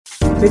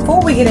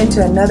Before we get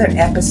into another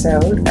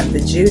episode of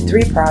the Jude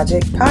 3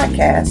 Project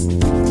podcast,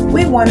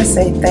 we want to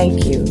say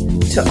thank you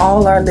to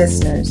all our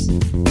listeners.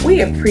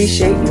 We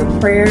appreciate your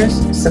prayers,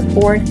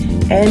 support,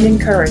 and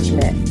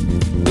encouragement.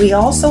 We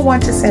also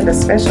want to send a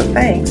special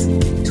thanks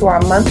to our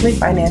monthly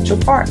financial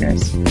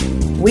partners.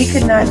 We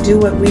could not do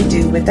what we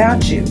do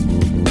without you.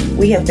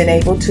 We have been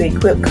able to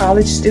equip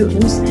college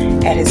students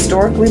at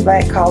historically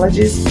Black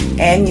colleges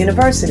and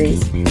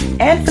universities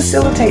and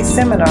facilitate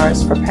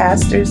seminars for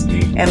pastors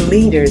and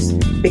leaders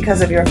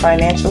because of your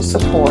financial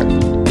support.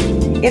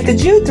 If the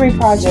Jude 3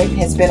 Project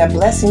has been a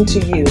blessing to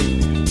you,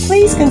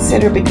 please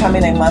consider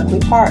becoming a monthly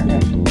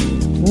partner.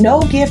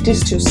 No gift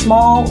is too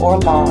small or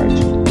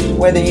large,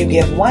 whether you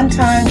give one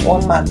time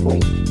or monthly.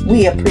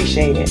 We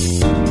appreciate it.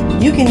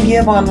 You can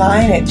give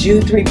online at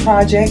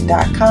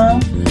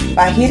jude3project.com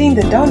by hitting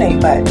the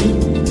donate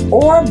button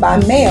or by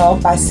mail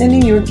by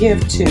sending your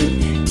gift to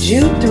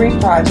Jude 3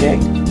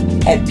 Project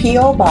at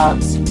P.O.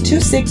 Box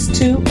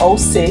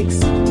 26206,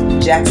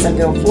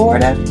 Jacksonville,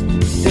 Florida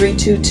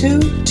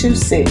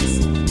 32226.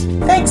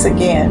 Thanks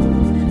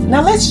again.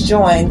 Now let's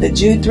join the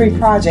Jude 3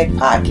 Project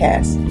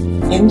podcast.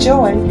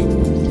 Enjoy.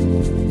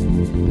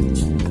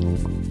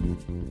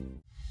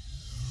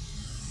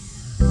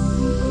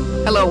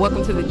 Hello,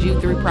 welcome to the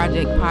Jude 3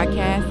 Project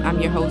podcast. I'm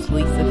your host,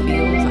 Lisa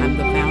Fields. I'm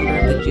the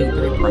founder of the Jude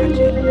 3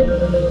 Project.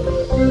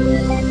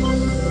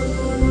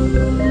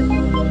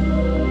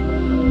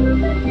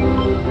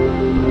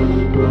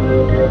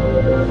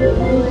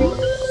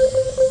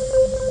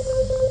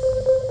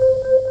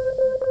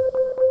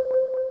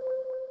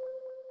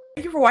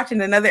 Thank you for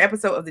watching another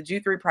episode of the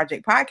Jude 3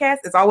 Project podcast.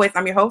 As always,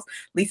 I'm your host,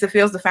 Lisa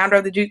Fields, the founder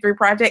of the Jude 3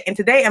 Project. And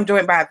today I'm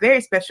joined by a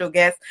very special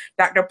guest,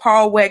 Dr.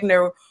 Paul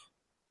Wegner.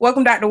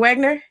 Welcome, Dr.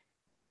 Wegner.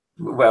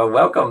 Well,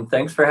 welcome.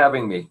 Thanks for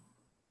having me.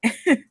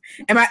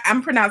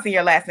 I'm pronouncing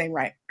your last name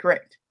right,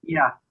 correct?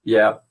 Yeah.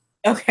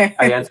 Okay.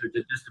 I answered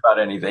to just about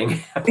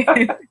anything.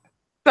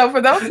 So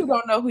for those who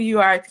don't know who you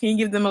are, can you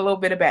give them a little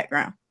bit of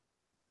background?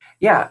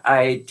 Yeah,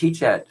 I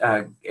teach at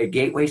a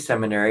Gateway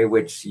Seminary,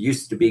 which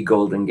used to be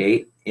Golden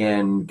Gate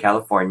in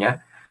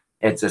California.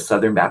 It's a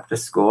Southern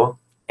Baptist school.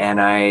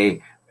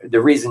 And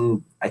the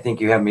reason I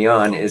think you have me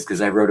on is because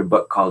I wrote a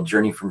book called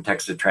Journey from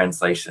Text to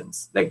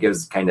Translations that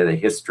gives kind of the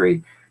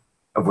history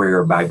of where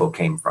your Bible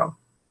came from.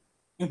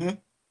 Mm-hmm.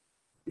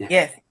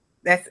 Yeah.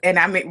 Yes, and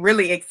I'm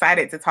really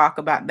excited to talk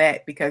about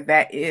that because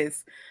that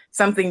is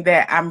something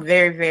that I'm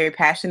very, very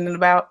passionate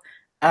about.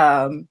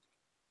 And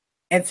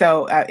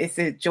so it's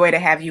a joy to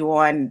have you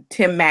on.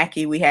 Tim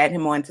Mackie, we had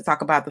him on to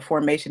talk about the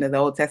formation of the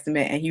Old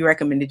Testament, and he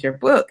recommended your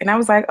book. And I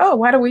was like, oh,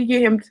 why don't we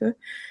get him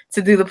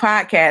to do the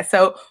podcast?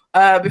 So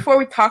before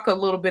we talk a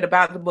little bit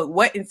about the book,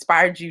 what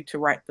inspired you to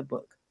write the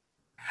book?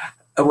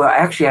 Well,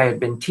 actually, I had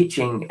been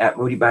teaching at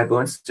Moody Bible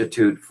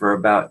Institute for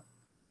about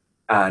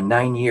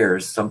 9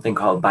 years, something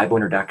called Bible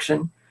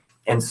Introduction.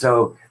 And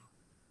so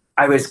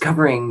I was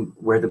covering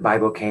where the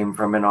Bible came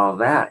from and all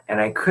that,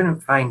 and I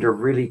couldn't find a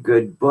really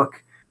good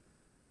book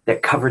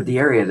that covered the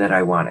area that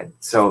I wanted.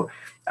 So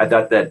I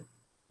thought that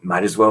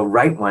might as well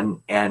write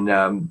one. And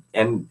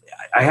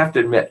I have to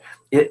admit,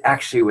 it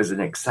actually was an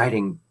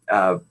exciting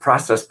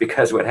process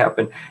because what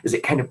happened is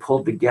it kind of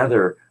pulled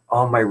together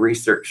all my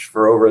research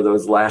for over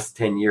those last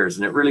 10 years.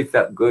 And it really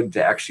felt good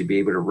to actually be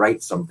able to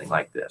write something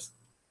like this.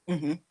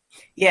 Mm-hmm.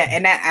 Yeah.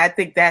 And I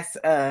think that's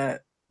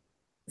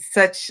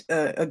such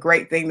a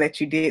great thing that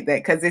you did that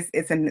because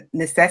it's a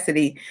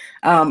necessity.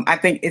 I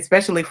think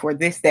especially for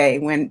this day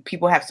when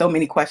people have so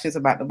many questions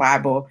about the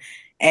Bible.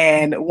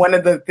 And one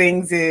of the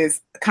things is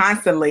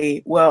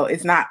constantly, well,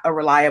 it's not a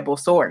reliable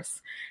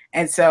source.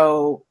 And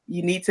so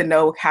you need to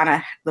know kind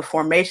of the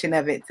formation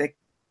of it to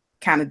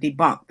kind of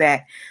debunk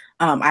that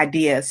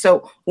idea.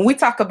 So when we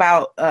talk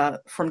about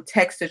from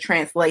text to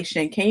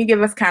translation, can you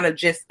give us kind of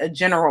just a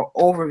general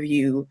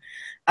overview?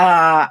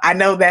 I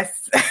know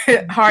that's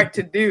hard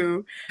to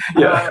do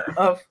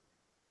of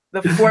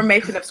the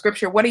formation of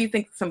Scripture. What do you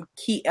think some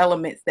key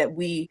elements that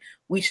we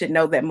should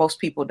know that most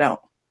people don't?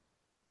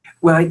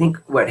 Well, I think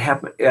what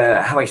happened,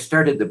 how I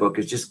started the book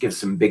is just give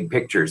some big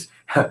pictures.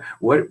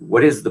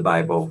 What is the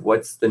Bible?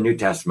 What's the New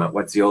Testament?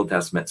 What's the Old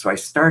Testament? So I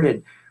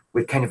started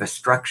with kind of a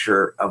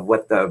structure of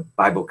what the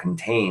Bible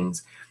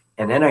contains.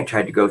 And then I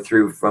tried to go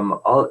through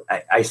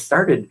I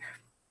started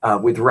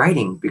with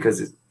writing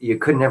because you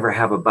could never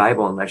have a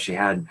Bible unless you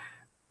had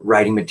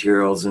writing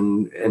materials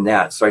and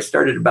that. So I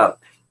started about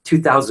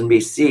 2000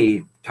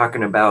 BC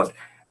talking about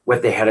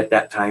what they had at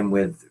that time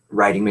with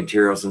writing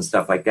materials and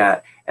stuff like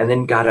that. And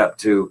then got up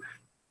to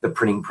the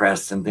printing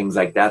press and things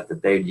like that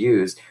they'd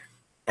used.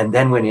 And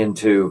then went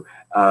into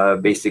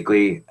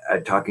basically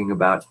talking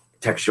about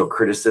textual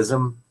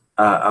criticism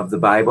of the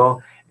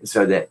Bible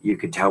so that you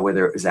could tell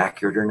whether it was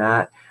accurate or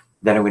not.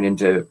 Then I went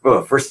into,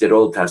 first did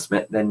Old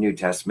Testament, then New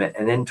Testament,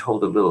 and then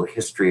told a little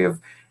history of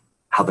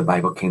how the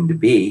Bible came to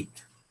be.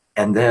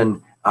 And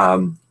then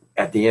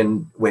at the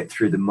end went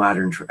through the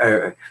modern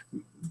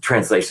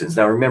translations.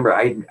 Now, remember,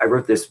 I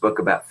wrote this book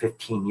about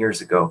 15 years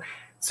ago,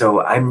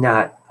 so I'm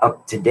not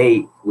up to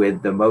date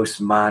with the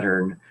most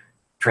modern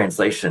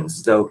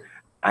translations. So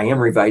I am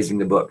revising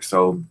the book,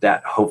 so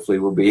that hopefully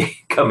will be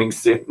coming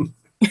soon.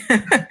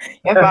 That's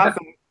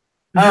awesome.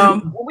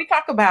 When we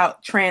talk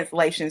about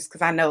translations,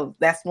 because I know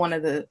that's one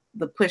of the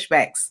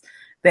pushbacks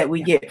that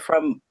we get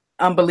from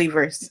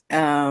unbelievers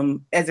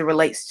as it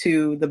relates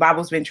to the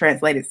Bible's been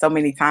translated so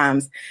many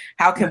times.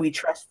 How can we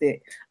trust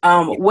it?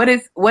 What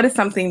is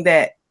something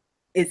that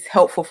is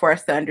helpful for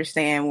us to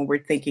understand when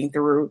we're thinking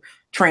through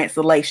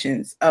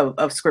translations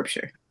of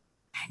scripture?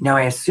 Now,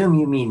 I assume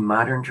you mean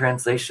modern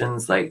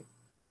translations. Like,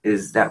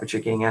 is that what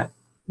you're getting at?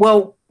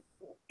 Well,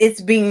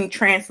 it's being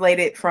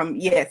translated from,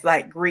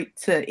 like Greek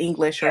to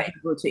English or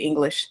Hebrew to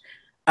English.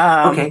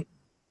 Okay.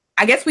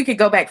 I guess we could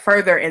go back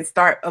further and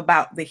start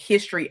about the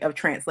history of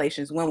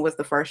translations. When was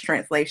the first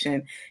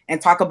translation?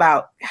 And talk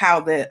about how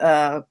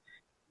the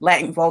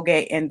Latin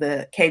Vulgate and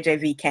the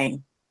KJV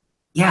came.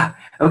 Yeah.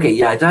 Okay.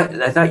 Yeah.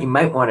 I thought you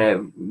might want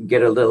to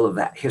get a little of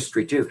that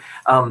history too.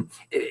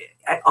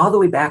 All the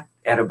way back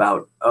at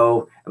about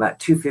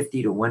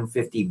 250 to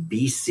 150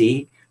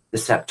 BC, the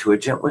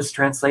Septuagint was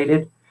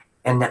translated.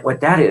 And what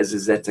that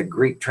is that's a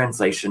Greek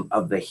translation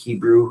of the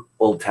Hebrew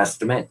Old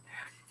Testament.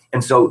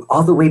 And so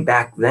all the way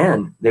back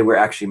then, they were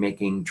actually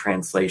making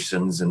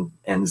translations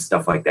and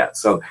stuff like that.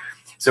 So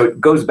it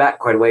goes back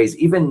quite a ways,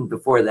 even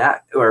before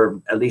that,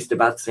 or at least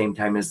about the same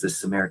time as the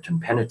Samaritan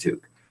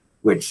Pentateuch,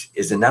 which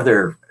is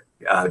another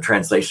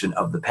translation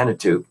of the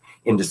Pentateuch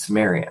into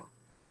Sumerian.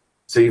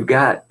 So you've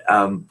got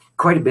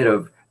quite a bit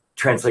of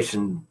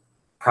translation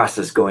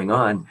process going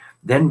on.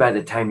 Then by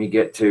the time you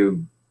get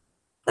to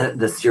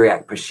the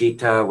Syriac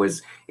Peshitta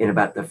was in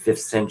about the 5th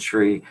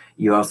century.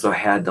 You also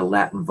had the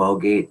Latin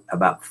Vulgate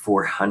about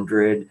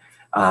 400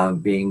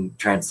 being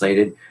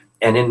translated.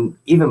 And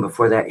even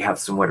before that, you have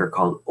some what are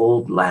called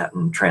Old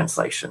Latin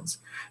translations.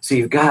 So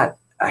you've got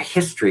a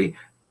history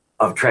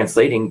of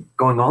translating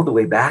going all the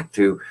way back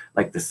to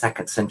like the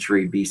 2nd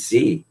century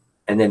BC.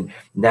 And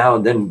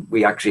then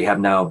we actually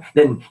have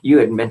then you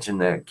had mentioned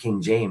the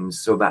King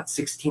James. So about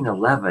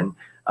 1611,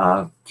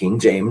 King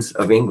James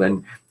of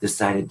England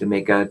decided to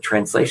make a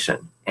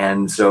translation.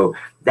 And so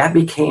that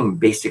became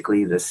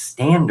basically the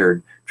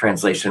standard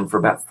translation for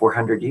about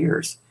 400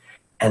 years.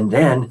 And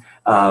then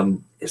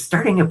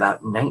starting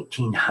about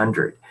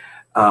 1900,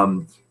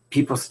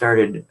 people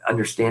started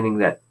understanding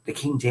that the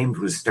King James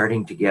was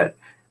starting to get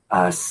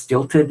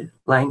stilted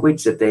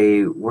language, that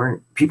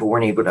people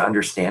weren't able to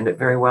understand it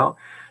very well.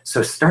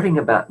 So starting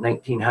about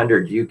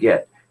 1900, you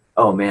get,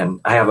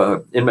 in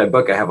my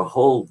book, I have a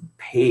whole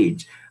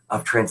page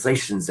of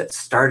translations that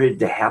started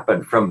to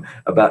happen from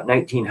about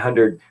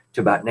 1900 to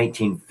about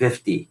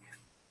 1950.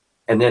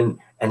 And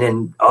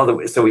then all the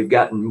way, so we've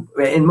gotten,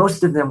 and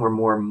most of them were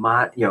more,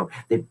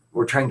 they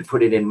were trying to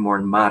put it in more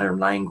modern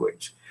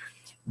language.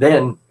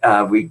 Then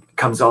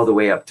comes all the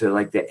way up to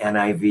like the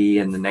NIV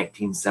in the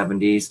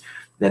 1970s,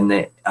 then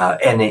the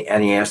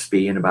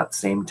NASB in about the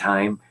same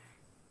time.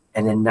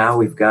 And then now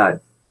we've got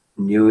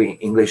New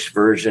English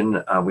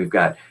version, we've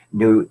got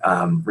new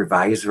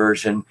revised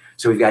version.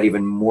 So we've got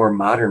even more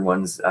modern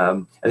ones.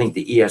 I think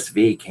the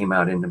ESV came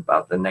out in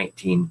about the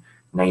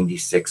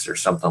 1996 or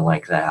something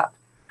like that.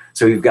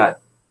 So we've got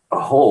a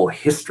whole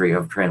history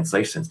of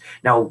translations.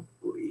 Now,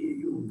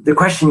 the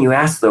question you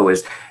asked though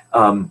is,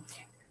 on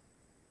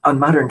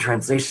modern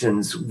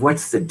translations,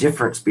 what's the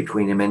difference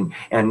between them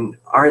and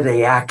are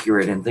they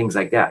accurate and things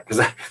like that?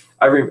 Because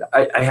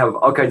I have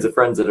all kinds of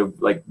friends that have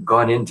like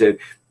gone into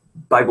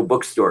Bible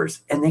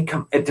bookstores and they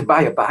come to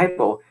buy a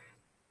Bible,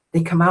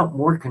 they come out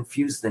more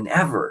confused than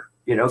ever,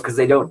 because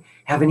they don't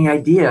have any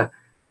idea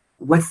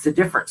what's the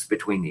difference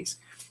between these.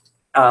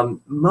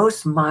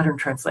 Most modern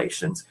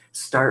translations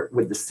start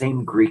with the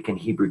same Greek and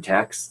Hebrew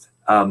text.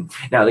 Now,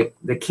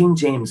 the King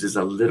James is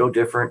a little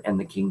different, and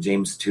the King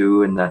James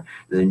II and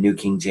the New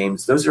King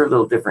James, those are a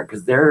little different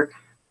because their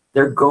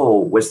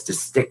goal was to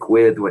stick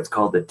with what's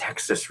called the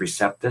Textus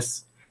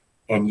Receptus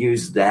and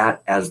use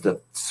that as the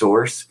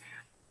source.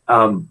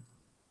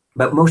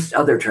 But most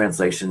other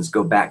translations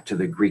go back to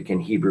the Greek and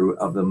Hebrew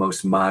of the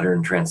most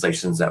modern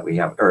translations that we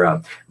have,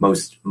 or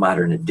most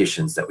modern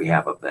editions that we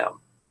have of them.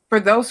 For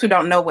those who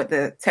don't know what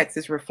the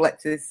Textus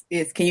Receptus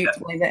is, can you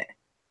explain that?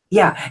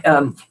 Yeah,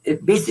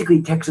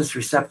 basically Textus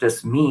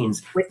Receptus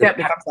means...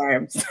 Receptus,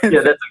 I'm sorry.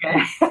 Yeah, that's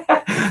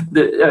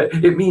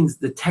okay. It means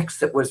the text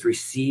that was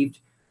received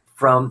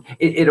from,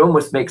 it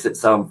almost makes it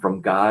sound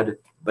from God,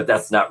 but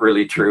that's not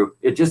really true.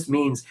 It just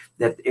means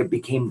that it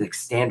became the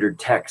standard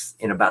text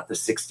in about the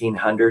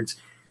 1600s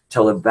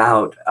till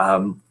about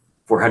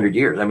 400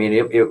 years. I mean,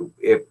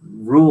 it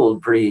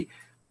ruled pretty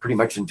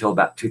much until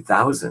about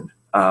 2000.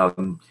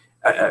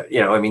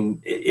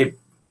 It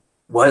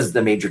was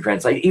the major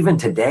translation. Even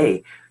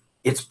today,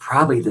 it's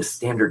probably the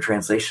standard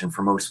translation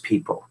for most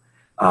people.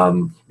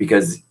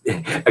 Because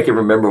I can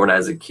remember when I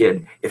was a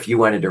kid, if you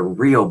wanted a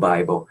real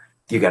Bible,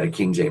 you got a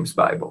King James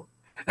Bible.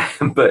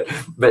 but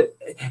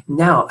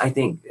now I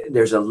think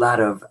there's a lot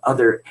of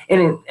other,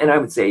 and I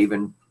would say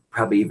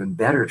probably even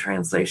better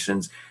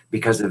translations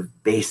because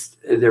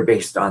they're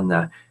based on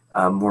the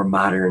more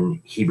modern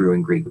Hebrew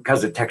and Greek.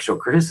 Because of textual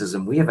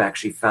criticism, we have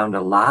actually found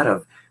a lot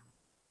of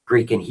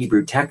Greek and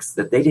Hebrew texts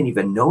that they didn't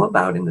even know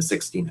about in the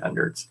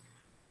 1600s.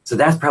 So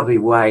that's probably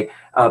why.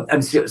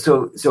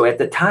 So at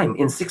the time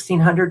in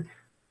 1600,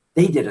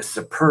 they did a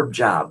superb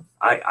job.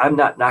 I'm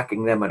not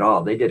knocking them at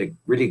all. They did a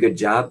really good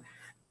job.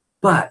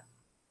 But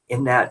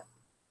in that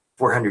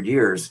 400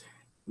 years,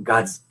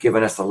 God's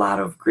given us a lot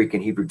of Greek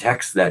and Hebrew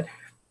texts that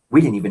we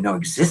didn't even know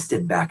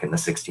existed back in the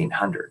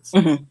 1600s.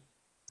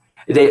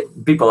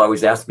 Mm-hmm. People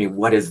always ask me,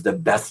 what is the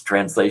best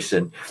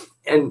translation?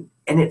 And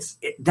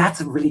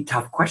that's a really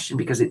tough question,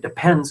 because it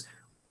depends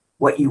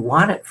what you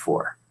want it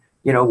for.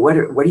 You know, what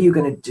are you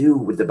going to do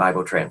with the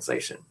Bible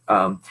translation?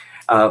 And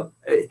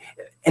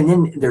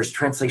then there's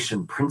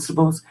translation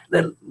principles.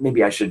 That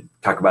maybe I should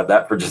talk about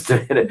that for just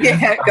a minute.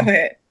 Yeah, go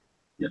ahead.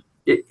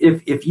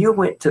 If you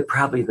went to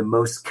probably the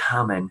most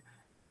common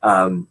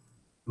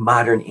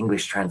modern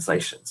English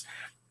translations,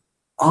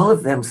 all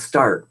of them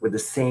start with the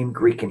same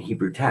Greek and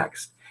Hebrew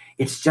text.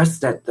 It's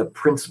just that the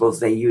principles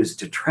they use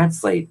to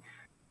translate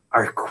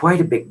are quite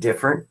a bit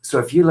different. So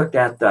if you looked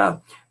at the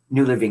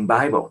New Living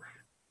Bible,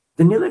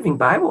 the New Living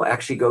Bible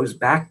actually goes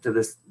back to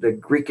the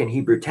Greek and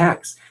Hebrew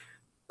text,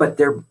 but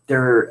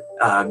their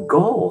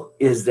goal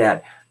is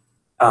that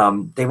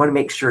they want to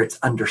make sure it's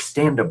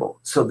understandable.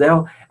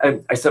 So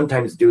I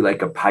sometimes do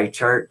like a pie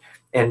chart,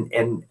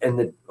 and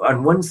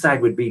on one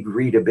side would be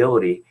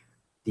readability,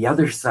 the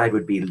other side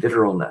would be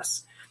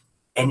literalness.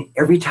 And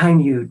every time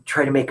you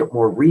try to make it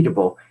more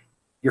readable,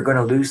 you're going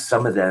to lose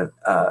some of the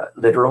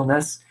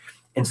literalness.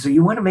 And so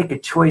you want to make a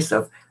choice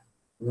of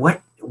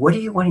what do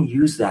you want to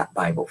use that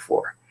Bible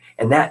for?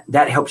 And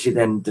that helps you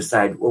then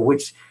decide, well,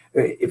 which,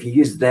 if you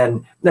use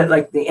then, that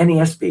like the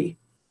NASB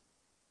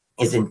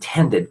is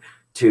intended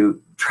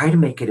to try to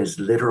make it as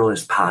literal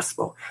as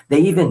possible. They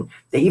even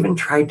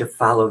tried to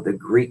follow the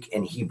Greek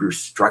and Hebrew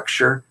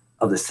structure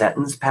of the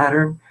sentence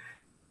pattern.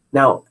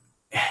 Now,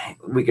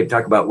 we could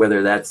talk about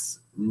whether that's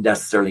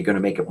necessarily going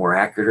to make it more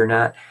accurate or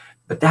not,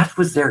 but that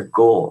was their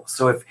goal.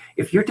 So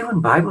if you're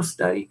doing Bible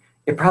study,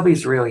 it probably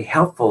is really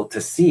helpful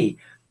to see,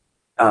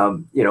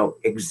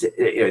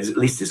 at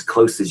least as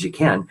close as you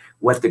can,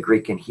 what the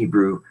Greek and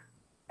Hebrew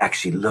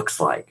actually looks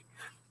like.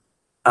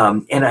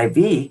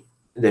 NIV,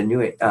 the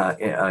New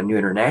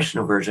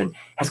International Version,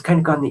 has kind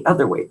of gone the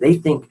other way. They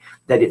think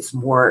that it's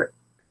more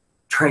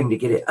trying to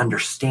get it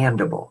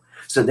understandable.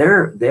 So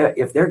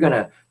if they're going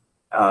to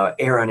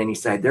err on any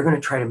side, they're going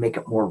to try to make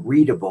it more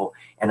readable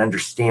and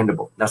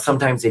understandable. Now,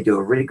 sometimes they do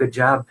a really good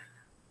job.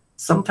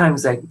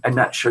 Sometimes I'm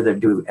not sure they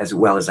do as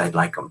well as I'd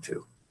like them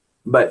to.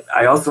 But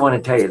I also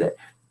want to tell you that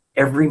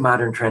every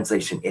modern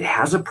translation, it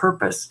has a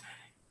purpose,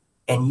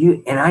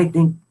 and I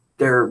think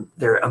they're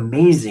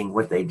amazing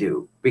what they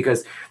do,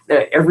 because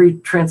every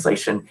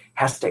translation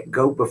has to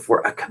go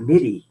before a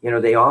committee. You know,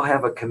 they all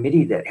have a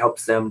committee that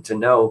helps them to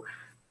know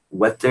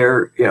what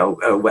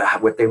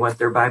what they want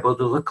their Bible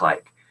to look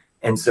like.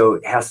 And so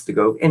it has to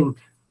go, and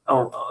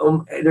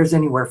there's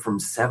anywhere from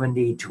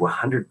 70 to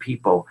 100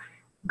 people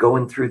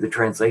going through the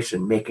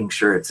translation, making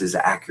sure it's as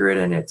accurate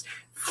and it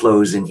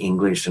flows in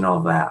English and all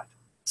that.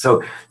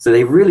 So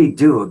they really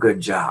do a good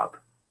job.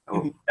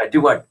 I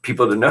do want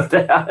people to know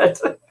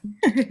that.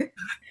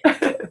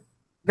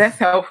 That's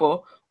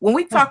helpful. When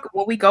we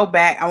go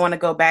back, I want to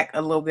go back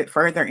a little bit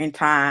further in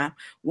time.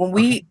 When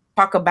we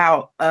talk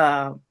about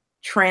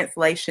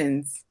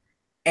translations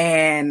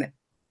and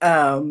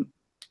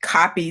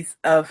copies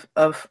of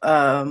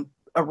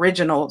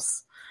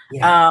originals,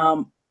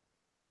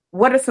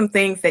 what are some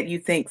things that you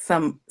think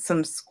some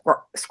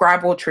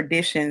scribal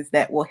traditions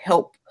that will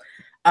help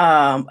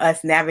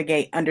us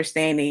navigate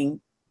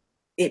understanding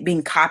it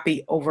being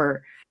copied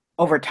over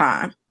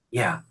time?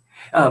 In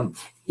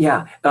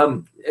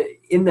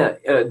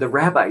the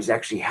rabbis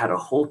actually had a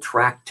whole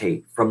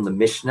tractate from the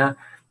Mishnah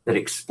that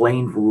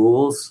explained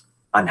rules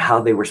on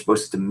how they were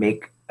supposed to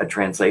make a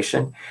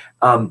translation.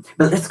 But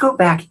let's go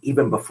back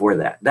even before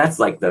that. That's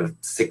like the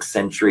 6th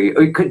century,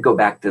 or it could go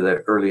back to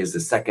the early as the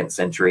 2nd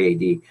century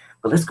AD.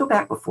 But let's go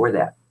back before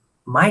that.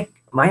 My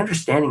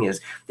understanding is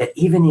that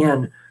even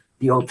in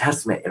the Old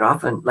Testament, it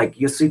often, like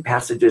you'll see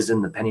passages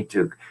in the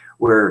Pentateuch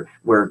where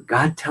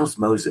God tells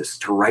Moses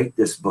to write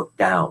this book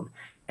down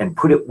and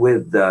put it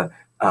with the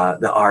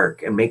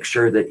ark and make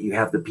sure that you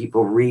have the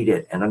people read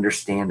it and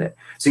understand it.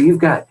 So you've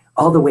got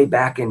all the way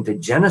back into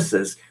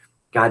Genesis,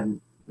 God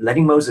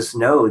letting Moses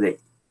know that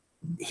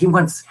he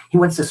wants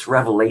this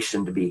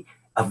revelation to be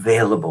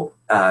available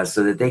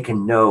so that they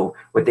can know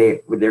what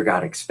their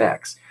God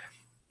expects.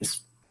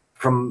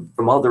 From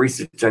all the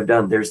research I've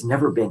done, there's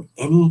never been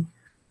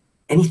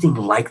anything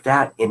like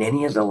that in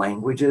any of the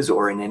languages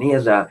or in any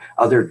of the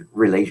other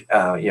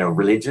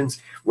religions,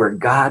 where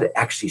God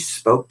actually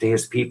spoke to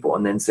his people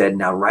and then said,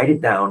 now write it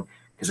down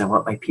because I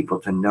want my people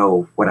to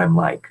know what I'm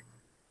like.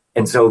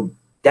 And so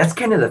that's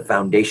kind of the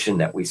foundation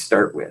that we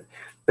start with.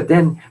 But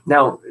then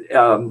now,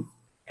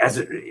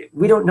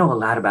 we don't know a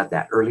lot about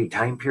that early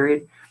time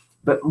period,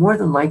 but more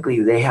than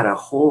likely they had a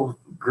whole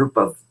group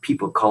of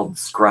people called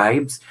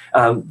scribes.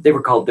 They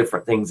were called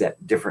different things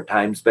at different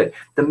times, but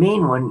the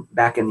main one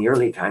back in the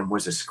early time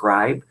was a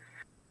scribe.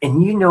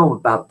 And you know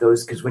about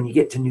those because when you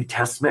get to New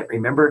Testament,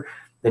 remember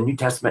the New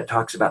Testament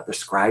talks about the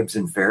scribes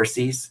and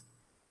Pharisees.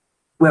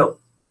 Well,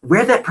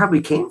 where that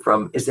probably came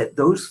from is that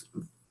those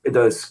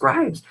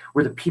scribes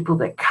were the people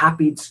that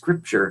copied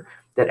scripture,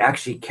 that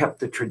actually kept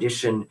the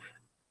tradition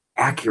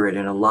accurate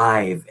and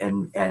alive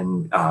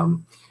and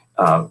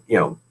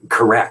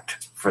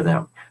correct for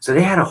them. So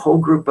they had a whole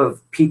group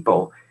of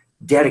people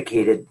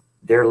dedicated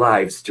their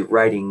lives to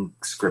writing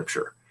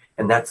scripture.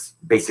 And that's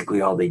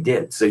basically all they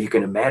did. So you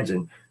can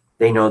imagine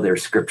they know their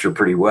scripture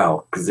pretty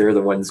well, because they're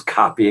the ones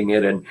copying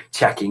it and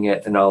checking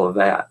it and all of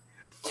that.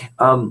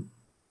 And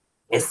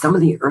some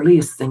of the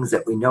earliest things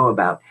that we know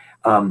about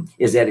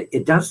is that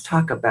it does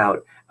talk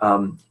about,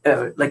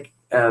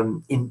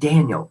 in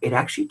Daniel, it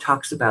actually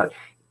talks about,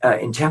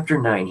 in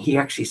chapter 9, he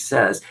actually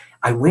says,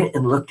 I went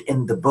and looked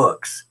in the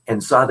books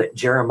and saw that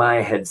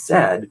Jeremiah had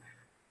said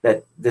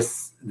that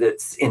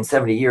that's in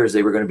 70 years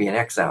they were going to be in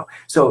exile.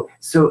 So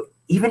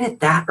even at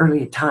that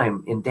early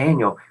time in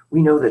Daniel,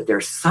 we know that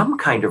there's some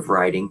kind of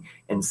writing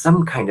and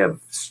some kind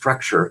of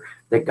structure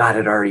that God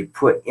had already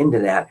put into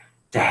that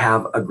to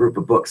have a group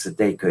of books that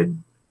they could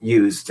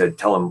use to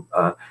tell them,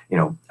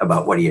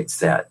 about what he had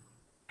said.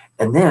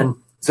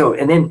 So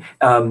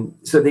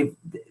they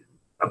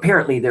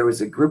apparently there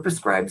was a group of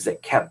scribes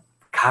that kept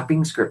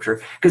copying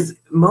scripture, because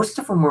most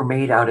of them were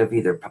made out of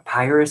either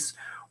papyrus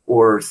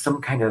or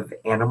some kind of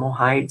animal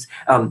hides.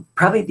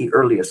 Probably the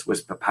earliest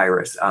was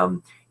papyrus.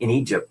 In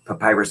Egypt,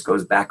 papyrus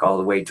goes back all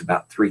the way to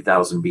about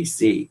 3000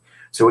 BC.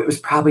 So it was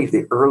probably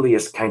the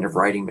earliest kind of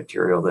writing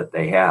material that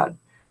they had.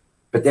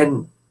 But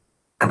then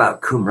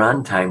about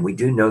Qumran time, we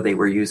do know they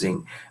were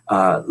using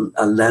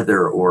a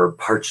leather or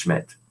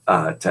parchment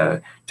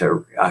to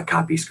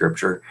copy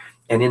scripture.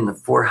 And in the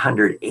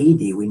 400 AD,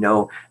 we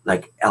know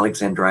like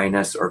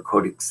Alexandrinus or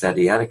Codex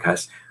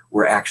Sinaiticus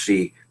were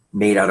actually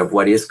made out of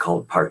what is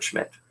called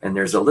parchment. And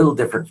there's a little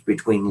difference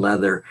between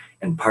leather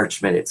and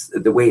parchment. It's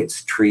the way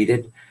it's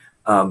treated.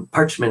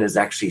 Parchment is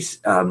actually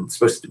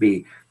supposed to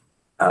be,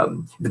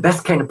 the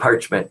best kind of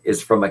parchment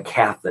is from a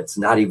calf that's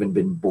not even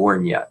been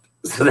born yet.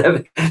 So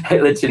that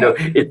lets you know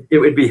it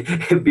would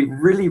be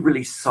really,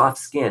 really soft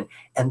skin.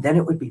 And then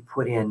it would be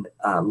put in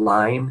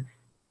lime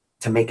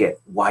to make it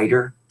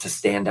wider, to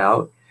stand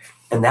out.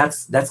 And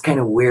that's kind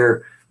of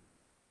where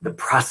the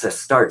process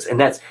starts.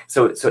 And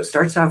so it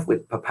starts off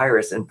with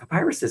papyrus, and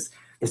papyrus is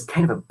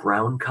kind of a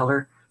brown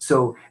color.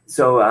 So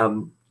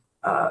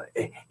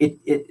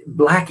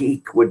black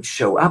ink would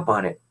show up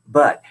on it,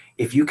 but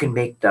if you can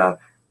make the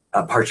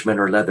parchment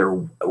or leather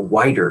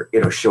whiter,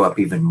 it'll show up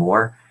even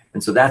more.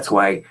 And so that's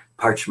why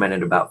parchment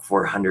at about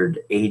 400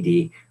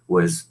 AD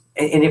was,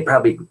 and it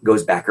probably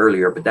goes back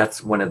earlier, but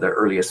that's one of the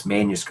earliest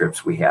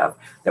manuscripts we have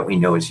that we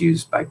know is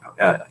used by,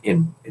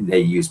 they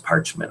use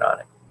parchment on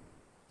it.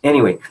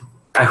 Anyway,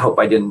 I hope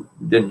I didn't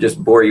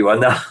just bore you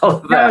on all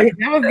of that. No,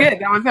 that was good.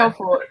 That was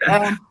helpful.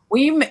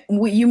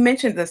 You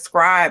mentioned the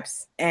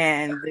scribes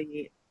and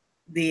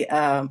the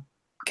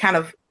kind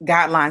of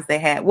guidelines they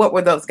had. What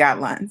were those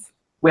guidelines?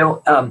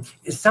 Well,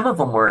 some of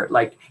them were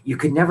like, you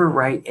could never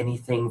write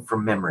anything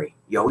from memory.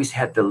 You always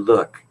had to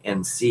look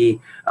and see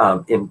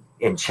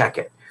and check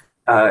it.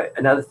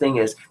 Another thing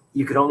is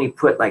you could only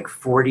put like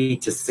 40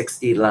 to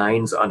 60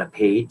 lines on a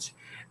page.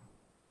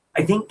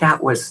 I think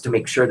that was to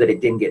make sure that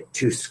it didn't get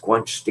too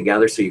squunched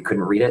together so you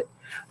couldn't read it.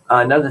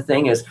 Another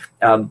thing is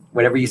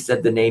whenever you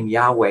said the name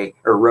Yahweh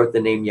or wrote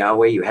the name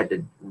Yahweh, you had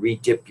to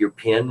re-dip your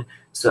pen,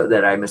 so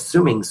that I'm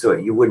assuming so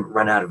you wouldn't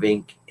run out of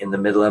ink in the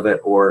middle of it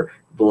or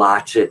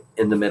blotch it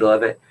in the middle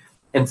of it.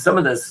 And some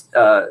of those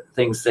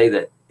things say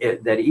that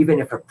even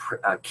if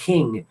a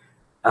king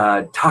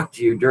talked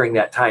to you during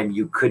that time,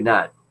 you could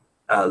not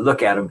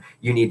look at him.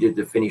 You needed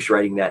to finish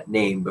writing that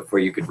name before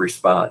you could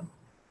respond.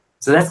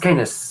 So that's kind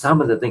of some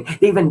of the things.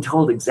 They even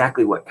told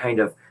exactly what kind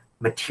of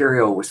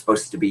material was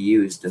supposed to be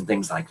used and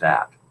things like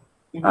that.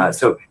 Mm-hmm.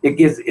 So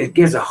it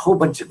gives a whole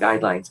bunch of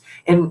guidelines.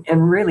 And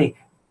really,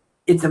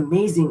 it's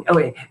amazing. Oh,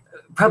 I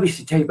probably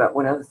should tell you about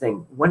one other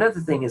thing. One other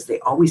thing is they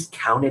always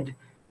counted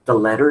the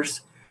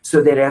letters,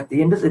 so that at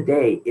the end of the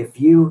day,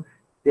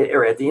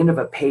 or at the end of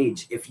a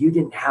page, if you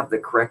didn't have the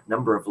correct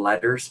number of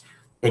letters,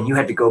 then you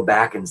had to go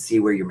back and see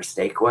where your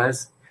mistake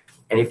was.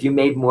 And if you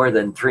made more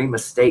than 3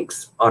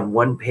 mistakes on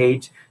one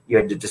page, you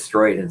had to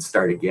destroy it and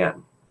start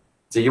again.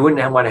 So you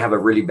wouldn't want to have a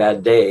really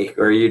bad day,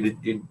 or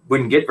you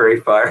wouldn't get very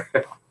far.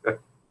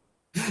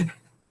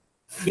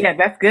 Yeah,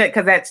 that's good,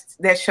 because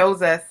that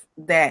shows us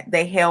that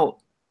they held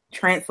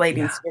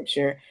translating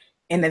scripture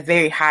in a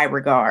very high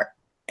regard.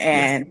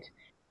 And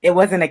it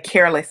wasn't a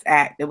careless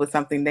act. It was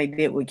something they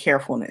did with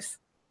carefulness.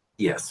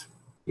 Yes.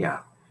 Yeah.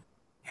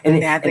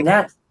 And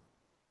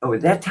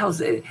that tells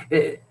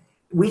it.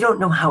 We don't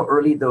know how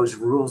early those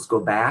rules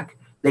go back.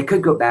 They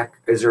could go back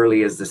as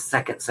early as the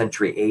 2nd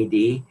century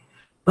AD,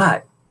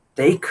 but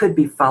they could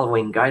be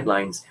following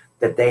guidelines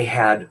that they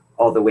had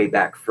all the way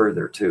back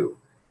further too.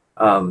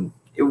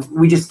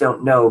 We just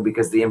don't know,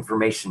 because the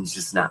information is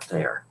just not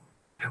there.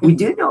 We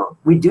do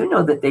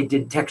know that they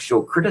did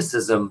textual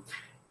criticism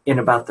in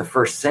about the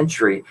 1st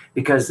century,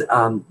 because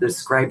the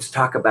scribes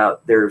talk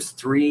about there's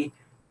 3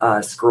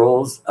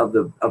 scrolls of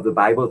the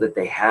Bible that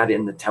they had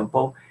in the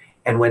temple,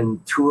 And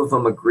when two of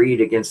them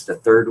agreed against the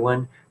third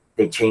one,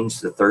 they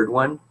changed the third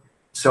one.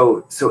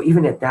 So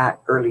even at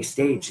that early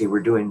stage, they were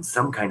doing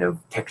some kind of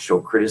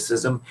textual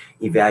criticism,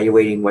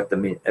 evaluating what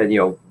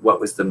what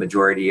was the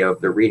majority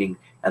of the reading,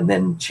 and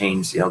then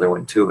change the other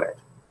one to it.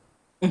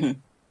 Mm-hmm.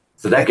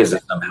 So that gives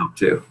us some help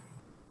too.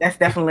 That's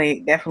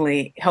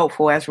definitely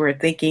helpful as we're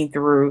thinking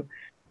through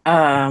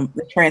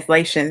the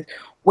translations.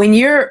 When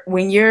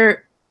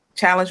you're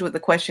challenged with the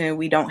question,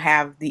 we don't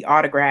have the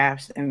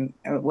autographs, and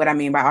what I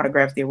mean by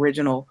autographs, the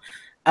original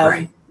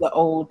of the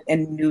Old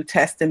and New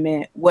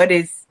Testament. What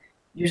is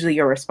usually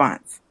your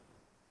response?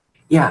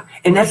 Yeah,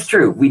 and that's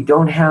true. We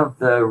don't have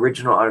the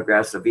original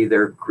autographs of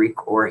either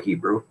Greek or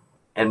Hebrew,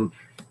 and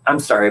I'm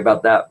sorry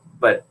about that,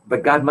 but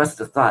God must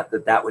have thought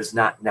that was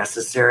not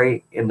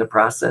necessary in the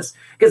process,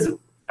 because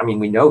I mean,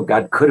 we know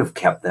God could have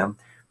kept them,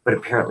 but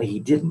apparently He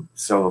didn't.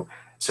 So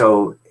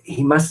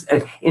He must.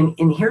 And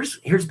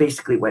here's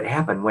basically what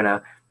happened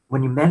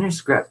when your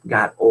manuscript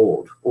got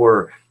old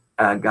or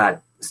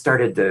got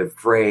started to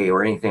fray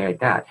or anything like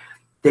that.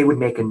 They would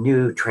make a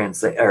new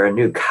a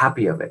new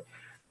copy of it.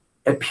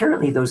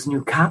 Apparently, those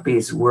new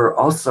copies were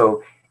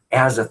also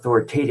as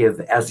authoritative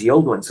as the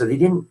old one. So they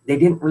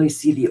didn't really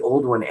see the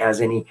old one as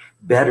any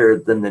better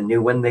than the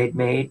new one they'd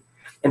made.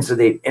 And so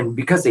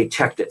because they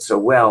checked it so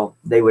well,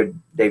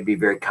 they'd be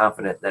very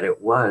confident that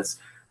it was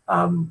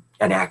an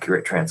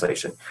accurate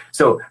translation.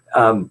 So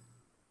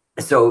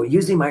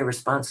usually my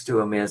response to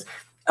them is,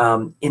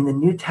 in the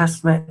New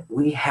Testament,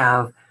 we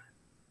have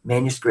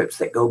manuscripts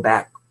that go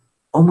back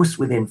almost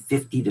within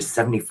 50 to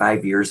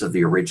 75 years of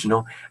the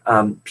original.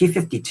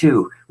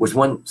 P52 was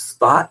once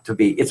thought to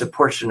be, it's a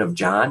portion of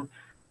John.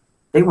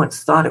 They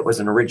once thought it was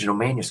an original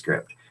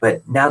manuscript,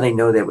 but now they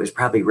know that it was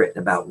probably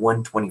written about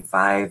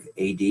 125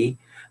 AD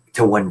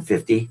to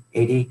 150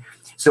 AD.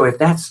 So if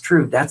that's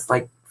true, that's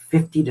like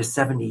 50 to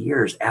 70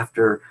 years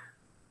after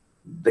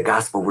the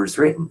gospel was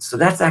written. So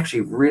that's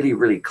actually really,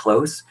 really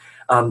close,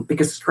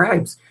 because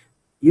scribes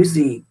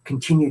usually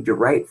continued to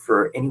write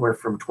for anywhere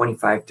from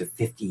 25 to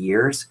 50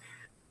 years.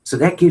 So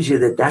that gives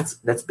you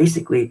that's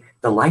basically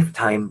the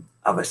lifetime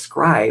of a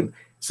scribe,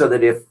 so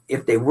that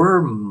if they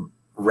were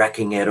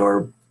wrecking it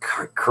or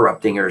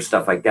corrupting it or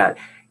stuff like that,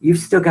 you've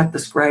still got the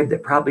scribe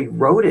that probably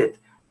wrote it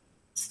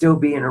still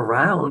being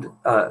around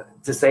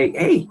to say,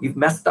 hey, you've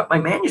messed up my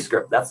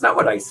manuscript. That's not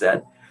what I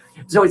said.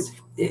 So it's,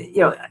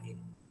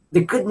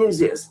 the good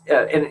news is,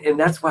 and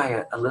that's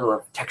why a little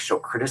of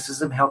textual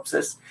criticism helps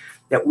us,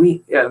 that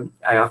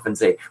I often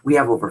say, we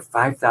have over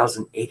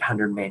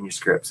 5,800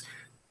 manuscripts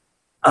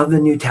of the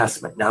New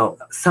Testament. Now,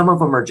 some of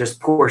them are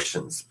just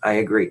portions, I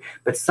agree,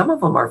 but some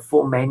of them are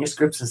full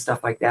manuscripts and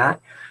stuff like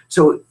that.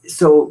 So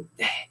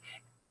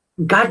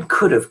God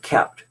could have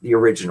kept the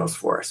originals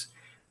for us,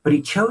 but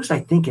He chose,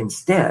 I think,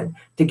 instead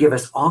to give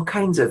us all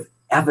kinds of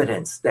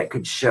evidence that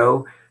could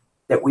show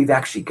that we've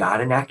actually got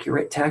an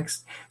accurate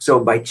text. So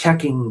by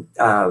checking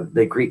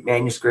the Greek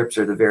manuscripts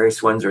or the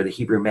various ones or the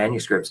Hebrew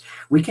manuscripts,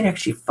 we can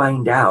actually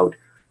find out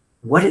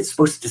what it's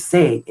supposed to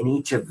say in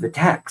each of the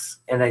texts.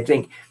 And I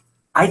think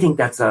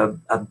that's a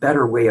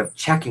better way of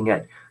checking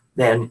it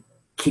than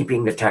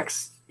keeping the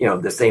text,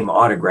 the same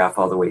autograph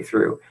all the way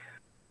through.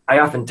 I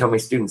often tell my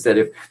students that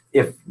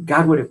if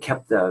God would have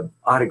kept the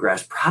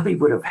autographs, probably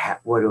would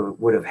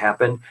have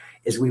happened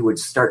is we would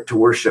start to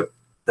worship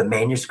the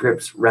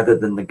manuscripts rather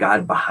than the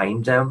God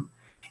behind them.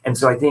 And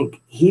so I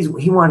think he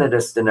wanted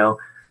us to know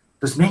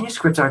those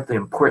manuscripts aren't the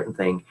important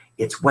thing.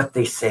 It's what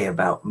they say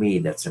about me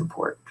that's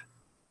important.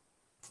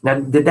 Now,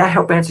 did that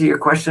help answer your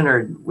question,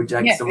 or would you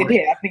like yes, some more?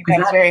 Yes, it did. I think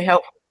that's very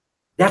helpful.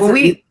 That's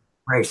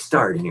where I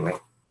start anyway.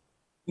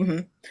 Mm-hmm.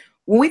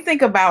 When we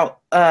think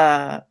about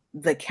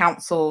the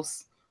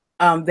councils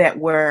that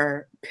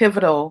were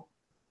pivotal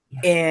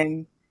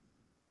in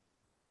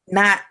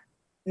not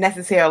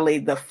necessarily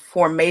the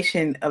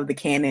formation of the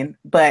canon,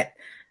 but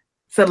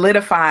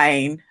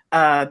solidifying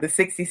the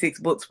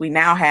 66 books we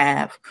now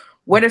have,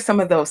 what are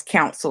some of those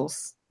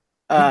councils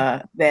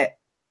that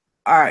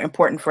are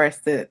important for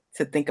us to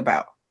think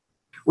about?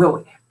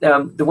 Well,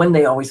 the one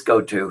they always go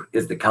to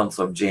is the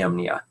Council of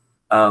Jamnia,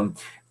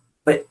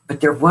 but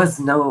there was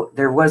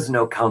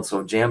no Council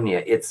of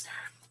Jamnia. It's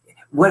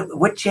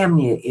what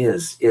Jamnia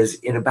is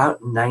in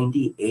about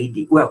 90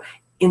 AD. Well,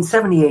 in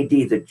 70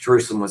 AD, the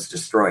Jerusalem was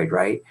destroyed,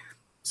 right?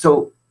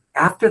 So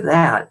after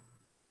that,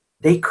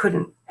 they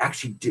couldn't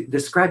actually the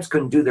scribes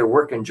couldn't do their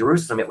work in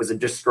Jerusalem. It was a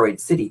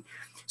destroyed city.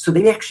 So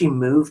they actually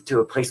moved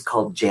to a place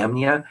called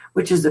Jamnia,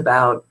 which is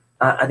about,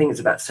 I think it's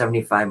about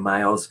 75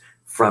 miles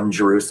from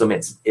Jerusalem.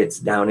 It's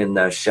down in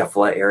the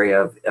Shephelah area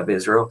of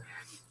Israel.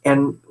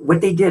 And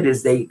what they did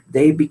is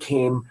they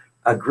became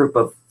a group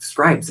of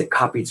scribes that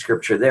copied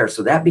scripture there.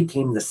 So that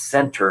became the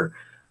center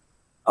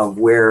of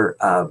where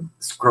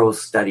scroll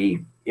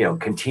study,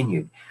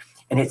 continued.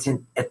 And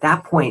at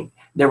that point,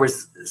 there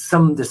was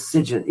some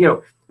decision,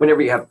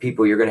 whenever you have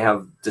people, you're going to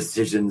have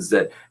decisions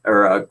that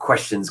or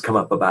questions come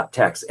up about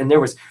text. And there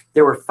were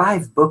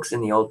 5 books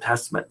in the Old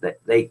Testament that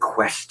they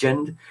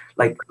questioned.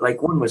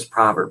 Like one was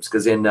Proverbs,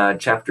 because in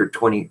chapter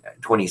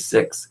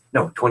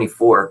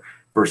 24,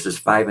 verses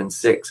 5 and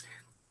 6,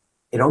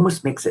 it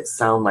almost makes it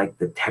sound like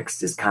the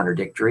text is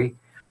contradictory.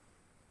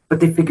 But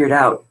they figured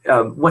out,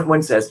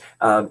 one says,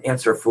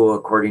 answer a fool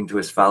according to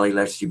his folly,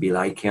 lest you be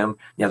like him.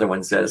 The other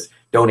one says,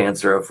 don't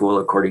answer a fool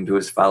according to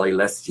his folly,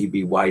 lest he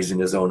be wise in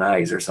his own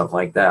eyes, or something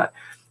like that.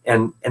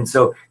 And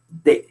so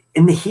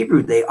in the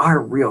Hebrew, they are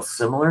real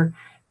similar.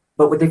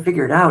 But what they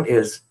figured out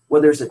is,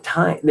 well, there's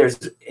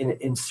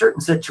in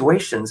certain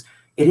situations,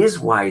 it is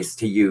wise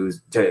to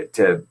use,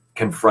 to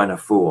confront a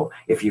fool.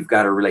 If you've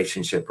got a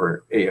relationship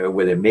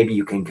with him, maybe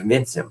you can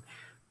convince him.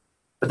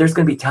 But there's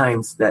going to be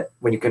times that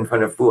when you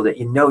confront a fool that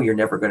you're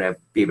never going to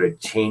be able to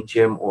change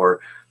him or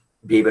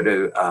be able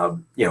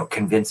to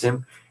convince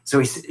him.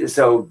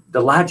 So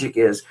the logic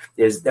is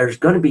there's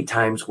going to be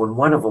times when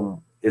one of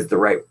them is the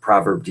right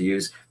proverb to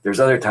use. There's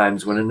other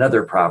times when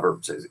another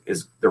proverb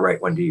is the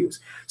right one to use.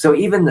 So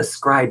even the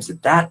scribes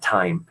at that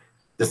time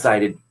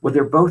decided, well,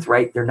 they're both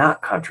right. They're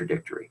not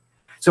contradictory.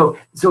 So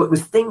it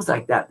was things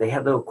like that. They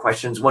had little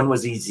questions. One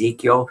was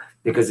Ezekiel,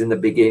 because in the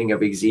beginning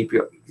of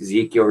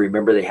Ezekiel,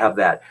 remember, they have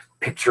that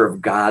picture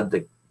of God,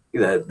 the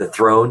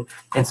throne.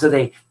 And so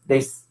they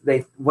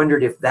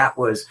wondered if that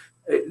was,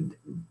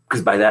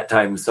 because by that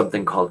time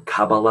something called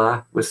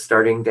Kabbalah was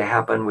starting to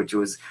happen, which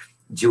was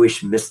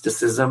Jewish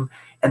mysticism.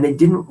 And they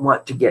didn't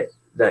want the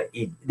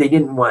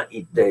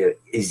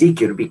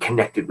Ezekiel to be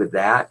connected with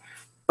that.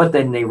 But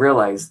then they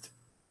realized,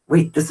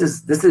 wait, this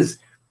is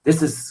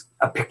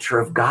a picture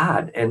of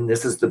God, and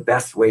this is the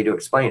best way to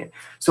explain it.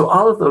 So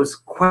all of those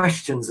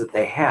questions that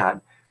they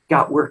had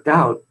got worked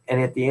out, and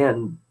at the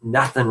end,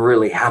 nothing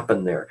really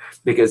happened there,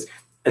 because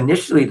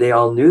initially they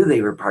all knew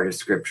they were part of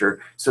Scripture,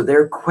 so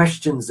their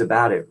questions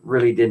about it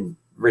really didn't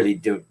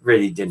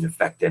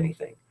affect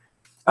anything.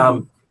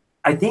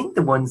 I think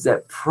the ones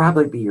that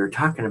probably you're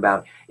talking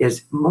about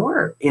is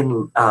more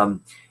in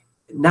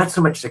not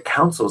so much the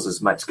councils as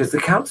much, because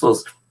the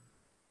councils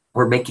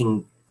were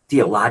making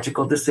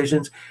theological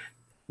decisions.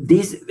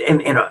 These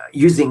and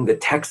using the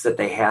text that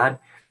they had.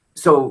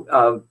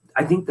 So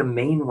I think the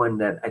main one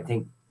that I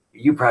think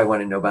you probably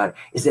want to know about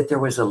is that there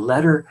was a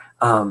letter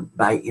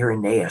by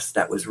Irenaeus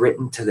that was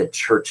written to the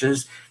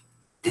churches,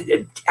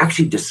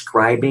 actually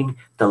describing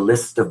the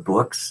list of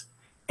books,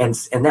 and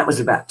that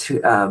was about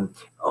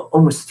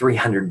almost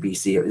 300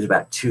 BC. It was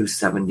about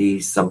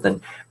 270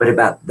 something. But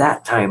about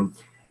that time,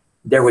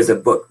 there was a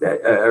book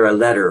or a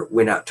letter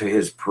went out to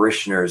his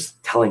parishioners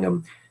telling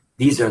them,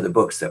 these are the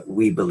books that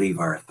we believe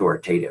are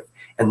authoritative.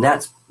 And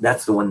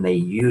that's the one they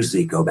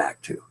usually go back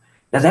to.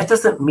 Now, that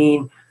doesn't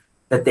mean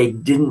that they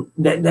didn't,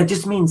 that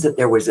just means that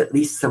there was at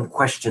least some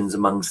questions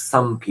among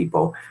some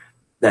people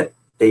that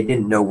they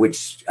didn't know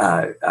which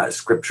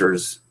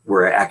scriptures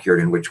were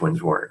accurate and which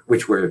ones weren't,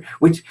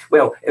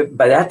 well,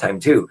 by that time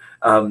too,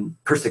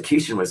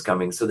 persecution was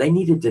coming. So they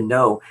needed to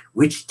know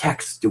which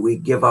texts do we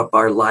give up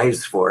our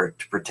lives for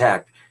to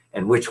protect,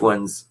 and which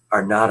ones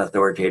are not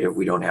authoritative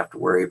we don't have to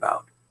worry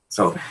about.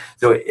 So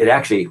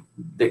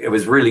it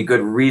was really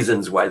good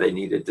reasons why they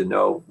needed to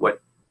know what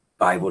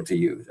Bible to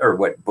use or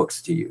what books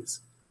to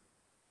use.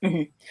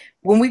 Mm-hmm.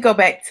 When we go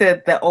back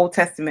to the Old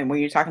Testament, when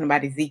you're talking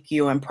about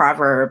Ezekiel and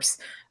Proverbs,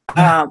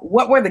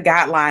 what were the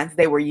guidelines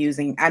they were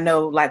using? I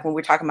know, like when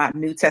we're talking about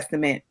New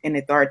Testament and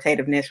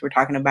authoritativeness, we're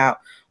talking about,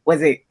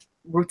 was it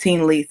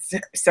routinely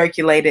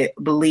circulated,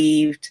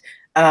 believed?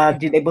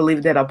 Did they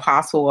believe that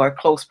apostle or a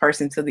close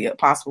person to the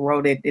apostle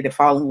wrote it? Did it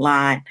fall in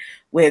line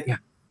with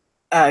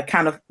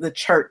kind of the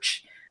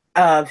church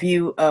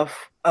view of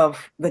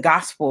the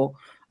gospel?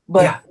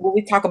 But when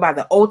we talk about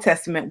the Old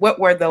Testament, what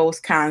were those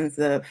kinds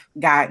of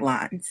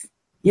guidelines?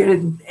 Yeah,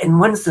 in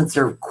one sense,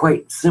 they're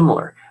quite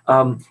similar.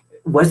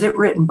 Was it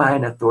written by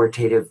an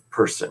authoritative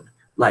person?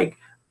 Like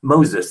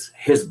Moses,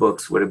 his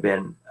books would have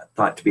been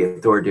thought to be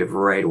authoritative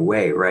right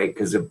away, right?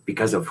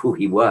 Because of who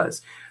he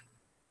was.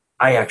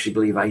 I actually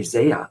believe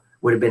Isaiah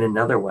would have been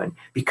another one.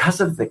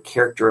 Because of the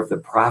character of the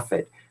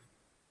prophet,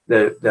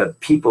 the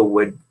people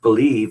would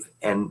believe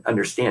and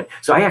understand.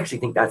 So I actually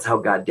think that's how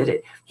God did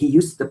it. He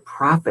used the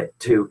prophet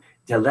to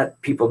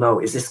let people know,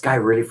 is this guy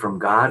really from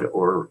God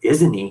or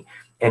isn't he?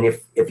 And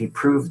if he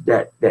proved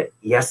that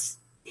yes,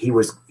 he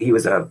was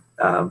a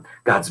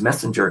God's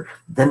messenger,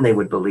 then they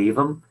would believe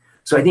him.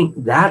 So I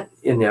think that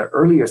in the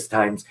earliest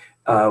times,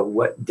 so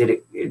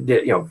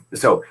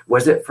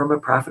was it from a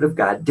prophet of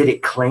God? Did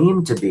it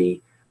claim to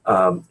be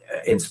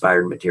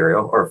inspired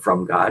material or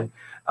from God?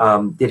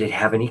 Did it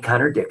have any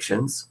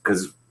contradictions?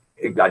 Because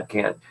God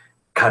can't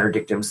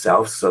contradict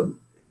himself. So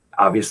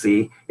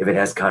obviously, if it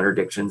has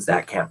contradictions,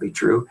 that can't be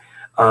true.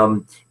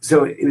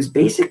 So it was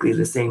basically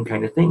the same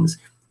kind of things.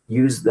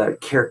 Use the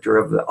character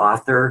of the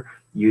author,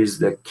 use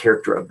the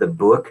character of the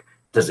book.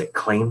 Does it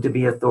claim to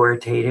be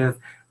authoritative?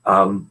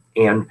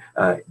 And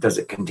does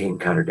it contain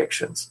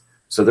contradictions?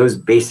 So those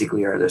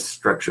basically are the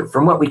structure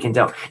from what we can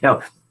tell.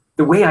 Now,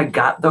 the way I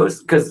got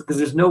those, because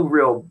there's no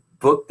real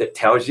book that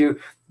tells you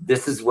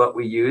this is what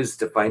we use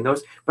to find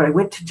those. But I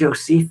went to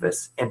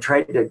Josephus and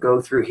tried to go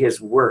through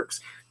his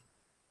works,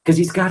 because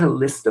he's got a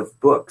list of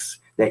books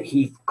that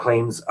he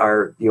claims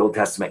are the Old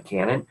Testament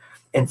canon.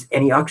 And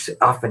he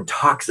often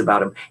talks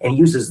about them and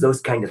uses those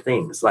kind of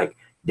things like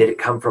Did it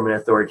come from an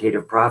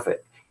authoritative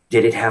prophet?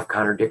 Did it have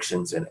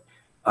contradictions in it?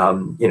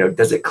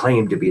 Does it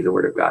claim to be the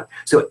word of God?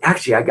 So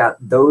actually, I got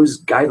those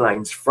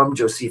guidelines from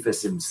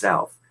Josephus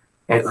himself,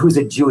 and who's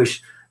a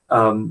Jewish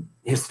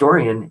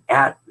historian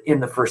in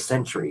the 1st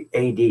century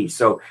AD.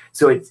 So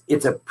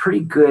it's a pretty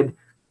good,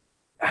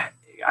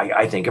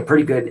 I think, a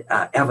pretty good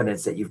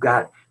evidence that you've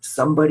got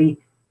somebody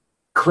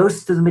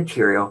close to the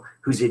material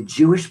who's a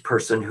Jewish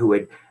person who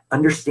would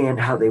understand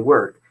how they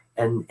work,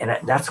 and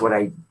that's what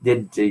I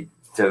did to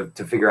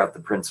figure out the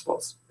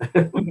principles.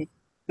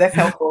 That's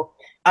helpful.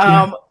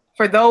 Yeah.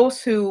 For those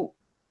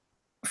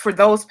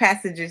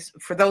passages,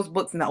 for those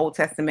books in the Old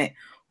Testament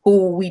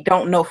who we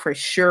don't know for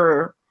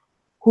sure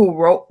who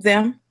wrote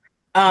them,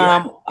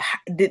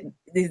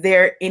 is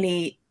there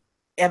any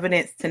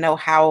evidence to know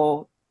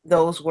how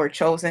those were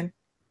chosen?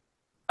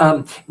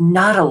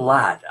 Not a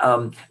lot.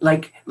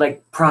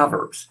 Like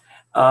Proverbs.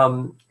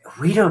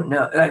 We don't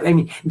know. I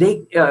mean,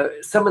 they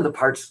some of the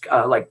parts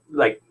like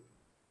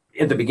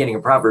in the beginning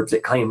of Proverbs,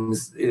 it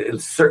claims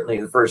certainly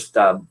the first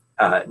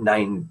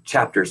 9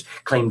 chapters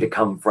claim to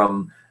come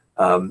from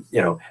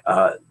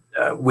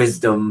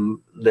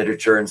wisdom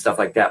literature and stuff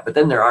like that. But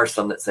then there are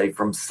some that say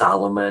from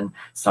Solomon,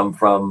 some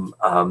from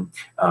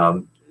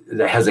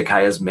the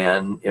Hezekiah's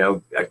men,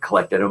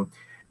 collected them.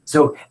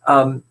 So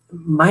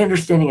my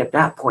understanding at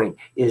that point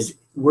is,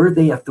 were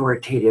they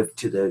authoritative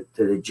to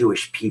the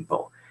Jewish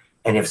people?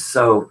 And if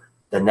so,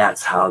 then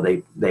that's how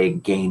they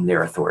gain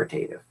their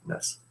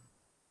authoritativeness.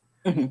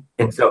 Mm-hmm.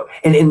 And so,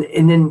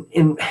 and then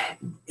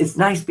it's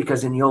nice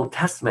because in the Old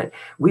Testament,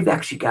 we've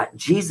actually got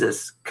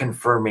Jesus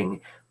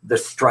confirming the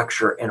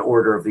structure and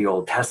order of the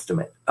Old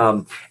Testament.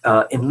 In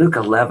Luke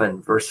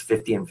 11, verse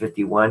 50 and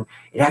 51,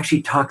 it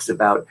actually talks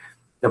about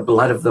the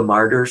blood of the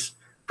martyrs,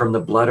 from the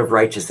blood of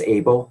righteous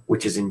Abel,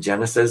 which is in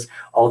Genesis,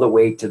 all the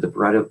way to the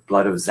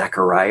blood of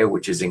Zechariah,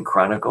 which is in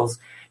Chronicles.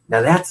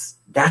 Now that's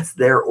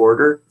their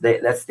order.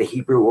 That's the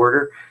Hebrew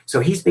order. So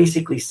he's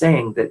basically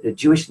saying that the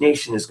Jewish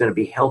nation is going to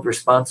be held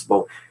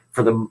responsible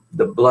for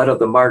the blood of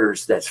the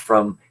martyrs that's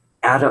from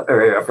Adam,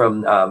 or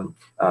from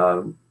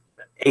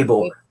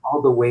Abel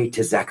all the way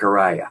to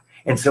Zechariah.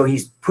 And so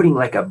he's putting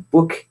like a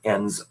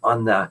bookends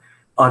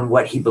on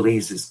what he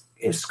believes is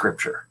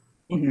scripture.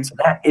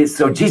 Mm-hmm.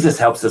 So Jesus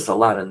helps us a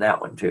lot in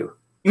that one too.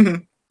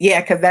 Mm-hmm.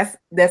 Yeah, because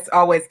that's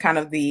always kind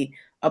of the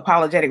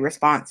apologetic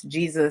response.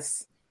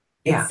 Jesus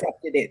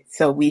accepted it,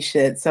 so we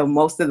should. So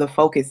most of the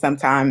focus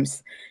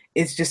sometimes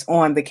is just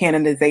on the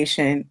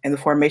canonization and the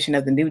formation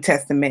of the New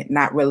Testament,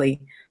 not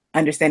really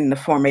understanding the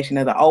formation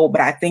of the Old.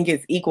 But I think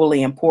it's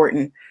equally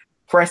important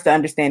for us to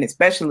understand,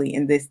 especially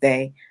in this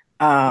day,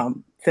 to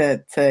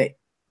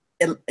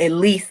at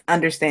least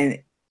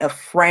understand a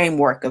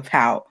framework of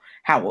how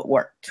it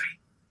worked.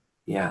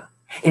 Yeah.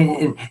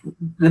 And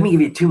let me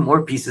give you 2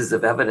 more pieces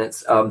of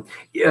evidence.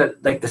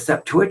 Like the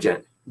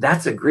Septuagint,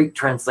 that's a Greek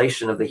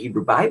translation of the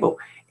Hebrew Bible.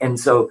 And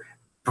so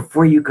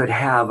before you could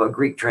have a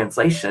Greek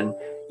translation,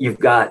 you've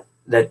got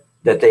that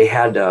they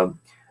had, so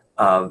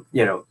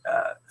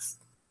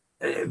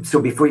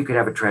before you could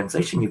have a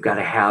translation, you've got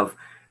to have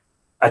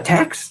a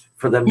text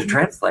for them to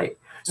translate.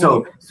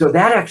 So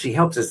that actually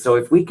helps us. So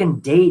if we can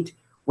date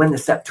when the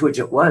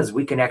Septuagint was,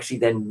 we can actually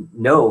then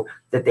know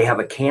that they have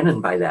a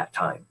canon by that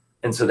time.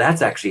 And so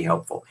that's actually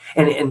helpful.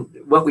 And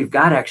what we've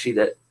got actually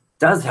that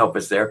does help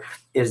us there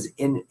is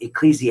in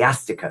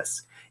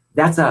Ecclesiasticus.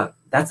 That's an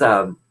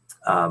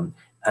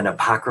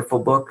apocryphal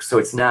book, so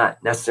it's not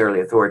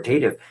necessarily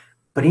authoritative.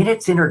 But in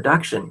its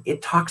introduction,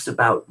 it talks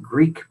about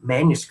Greek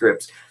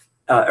manuscripts,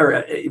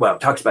 it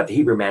talks about the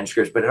Hebrew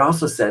manuscripts, but it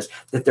also says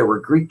that there were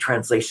Greek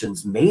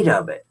translations made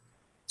of it.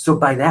 So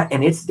by that,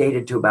 and it's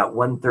dated to about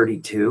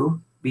 132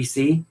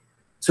 BC.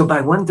 So by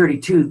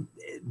 132,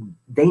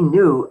 they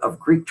knew of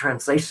Greek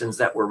translations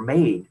that were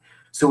made.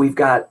 So we've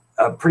got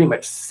a pretty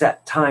much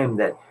set time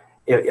that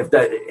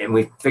and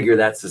we figure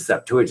that's the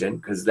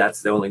Septuagint because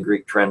that's the only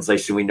Greek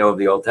translation we know of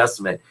the Old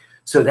Testament.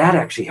 So that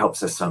actually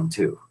helps us some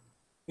too.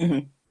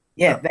 Mm-hmm.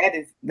 Yeah,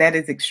 that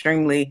is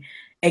extremely,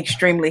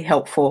 extremely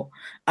helpful.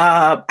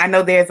 I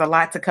know there's a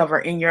lot to cover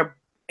in your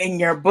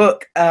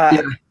book.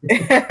 So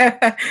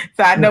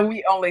I know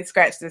we only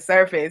scratched the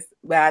surface,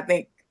 but I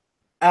think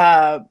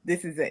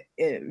this is a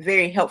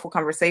very helpful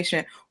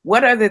conversation.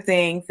 What are the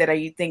things that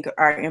you think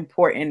are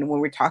important when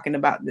we're talking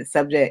about the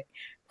subject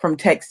from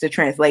text to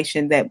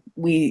translation that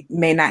we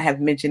may not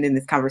have mentioned in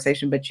this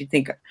conversation, but you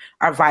think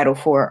are vital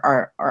for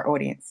our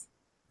audience?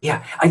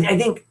 Yeah, I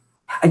think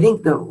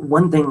the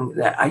one thing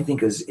that I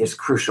think is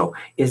crucial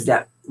is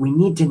that we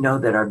need to know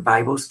that our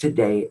Bibles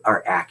today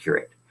are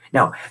accurate.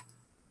 Now,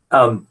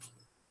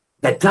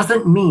 that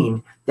doesn't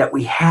mean that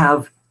we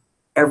have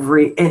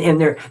every,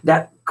 and there,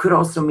 that could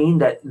also mean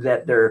that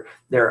there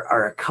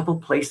are a couple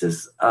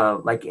places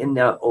like in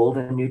the Old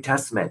and New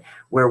Testament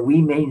where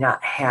we may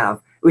not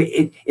have,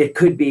 it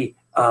could be,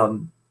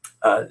 1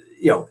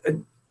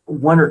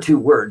 or 2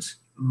 words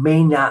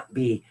may not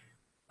be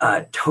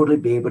totally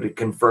be able to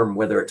confirm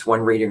whether it's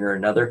one reading or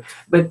another.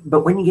 But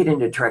when you get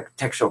into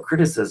textual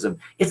criticism,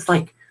 it's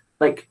like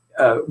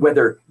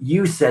whether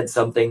you said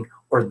something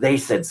or they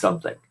said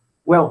something.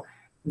 Well,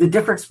 the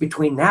difference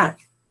between that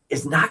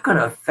is not going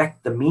to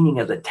affect the meaning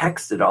of the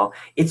text at all.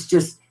 It's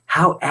just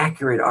how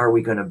accurate are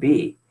we going to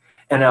be?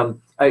 And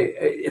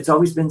it's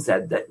always been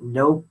said that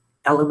no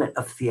element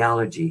of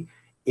theology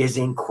is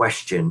in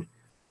question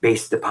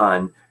based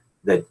upon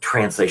the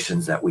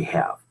translations that we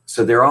have.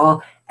 So they're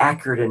all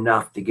accurate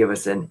enough to give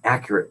us an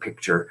accurate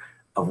picture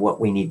of what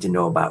we need to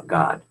know about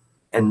God.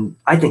 And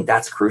I think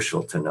that's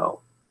crucial to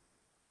know.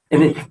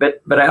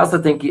 But I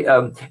also think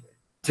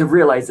to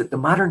realize that the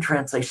modern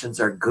translations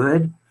are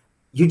good.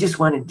 You just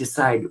want to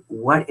decide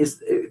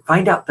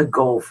find out the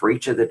goal for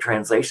each of the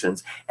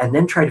translations, and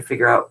then try to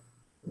figure out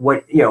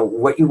what you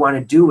want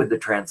to do with the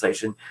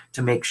translation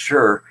to make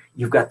sure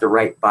you've got the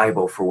right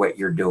Bible for what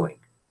you're doing.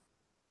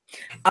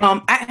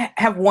 I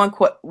have one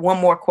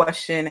more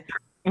question.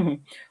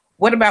 Mm-hmm.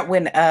 What about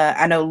when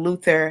I know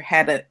Luther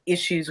had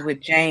issues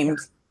with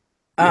James?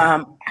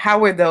 How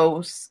were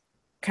those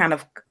kind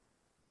of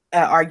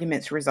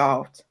arguments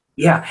resolved?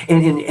 Yeah,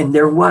 and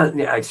there was,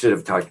 I should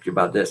have talked to you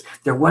about this.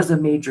 There was a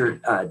major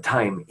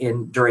time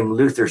during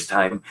Luther's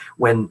time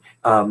when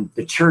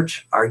the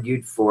church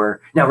argued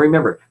for. Now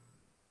remember,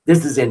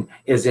 this is in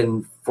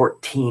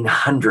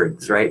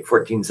 1400s, right?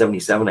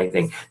 1477, I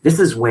think. This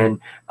is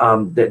when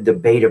the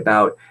debate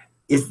about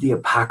is the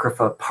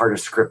Apocrypha part of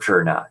Scripture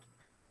or not.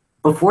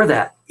 Before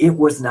that, it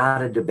was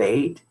not a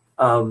debate.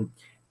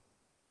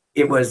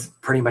 It was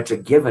pretty much a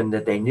given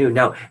that they knew.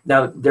 Now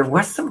there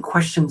was some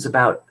questions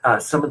about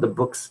some of the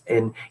books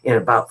in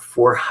about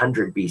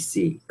 400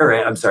 BC, or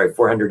I'm sorry,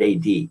 400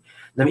 AD.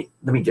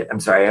 I'm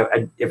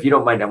sorry, if you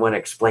don't mind, I want to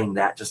explain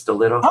that just a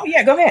little. Oh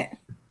yeah, go ahead.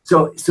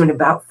 So in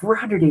about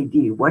 400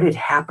 AD, what had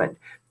happened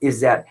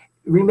is that,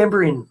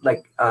 remember in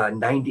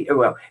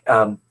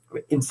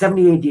in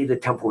 70 AD, the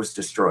temple was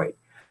destroyed.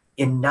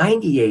 In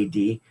 90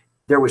 AD,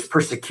 there was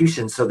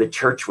persecution, so the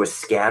church was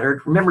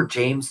scattered. Remember,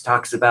 James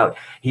talks about,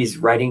 he's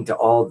writing to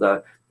all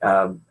the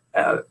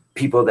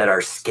people that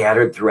are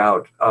scattered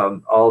throughout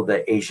all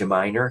the Asia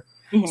Minor.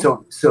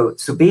 Mm-hmm.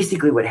 So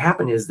basically what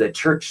happened is the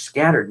church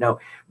scattered. Now,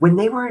 when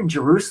they were in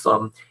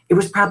Jerusalem, it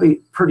was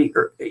probably pretty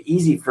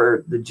easy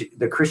for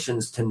the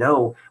Christians to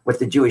know what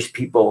the Jewish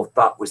people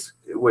thought was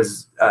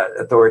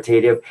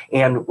authoritative,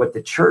 and what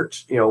the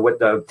church, what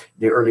the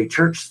early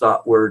church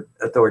thought were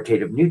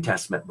authoritative New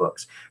Testament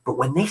books. But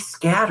when they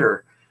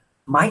scatter,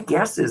 my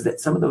guess is that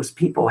some of those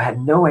people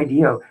had no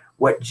idea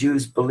what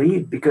Jews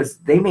believed, because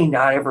they may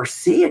not ever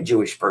see a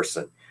Jewish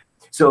person.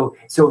 So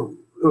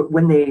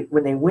when they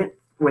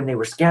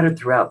were scattered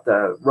throughout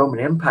the Roman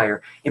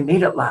Empire, it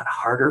made it a lot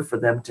harder for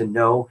them to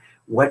know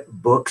what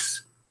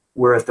books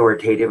were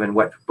authoritative and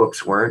what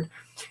books weren't.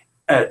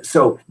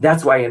 So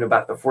that's why in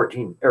about the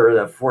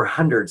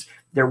 400s,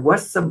 there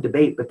was some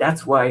debate, but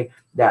that's why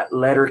that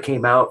letter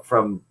came out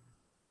from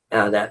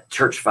that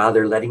church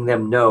father letting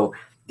them know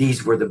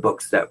these were the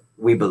books that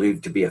we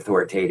believe to be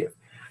authoritative.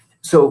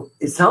 So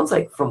it sounds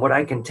like, from what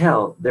I can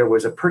tell, there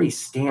was a pretty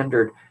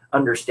standard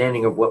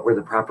understanding of what were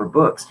the proper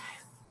books,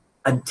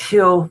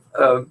 until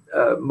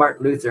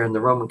Martin Luther and the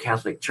Roman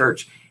Catholic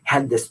Church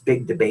had this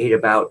big debate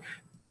about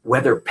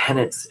whether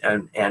penance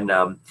and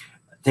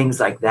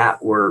things like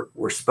that were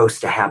supposed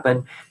to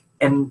happen.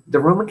 And the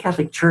Roman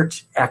Catholic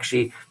Church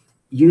actually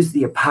used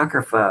the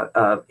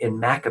Apocrypha in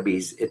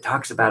Maccabees. It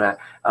talks about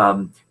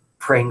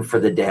praying for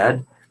the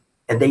dead,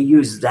 and they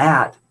use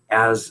that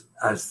as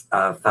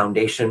a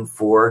foundation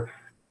for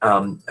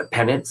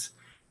penance.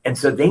 And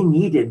so they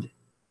needed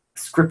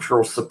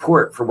scriptural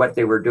support for what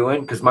they were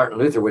doing, because Martin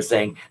Luther was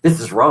saying,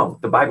 this is wrong.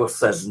 The Bible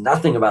says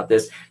nothing about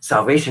this.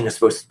 Salvation is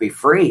supposed to be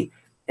free.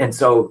 And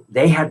so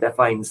they had to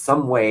find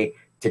some way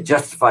to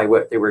justify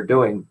what they were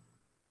doing.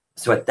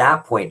 So at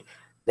that point,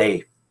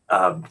 they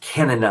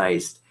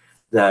canonized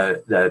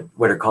the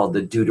what are called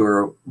the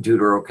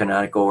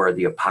deuterocanonical, or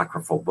the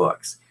apocryphal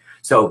books.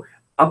 So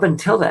up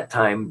until that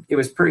time, it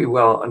was pretty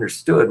well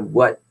understood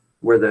what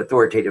were the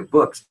authoritative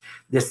books.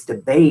 This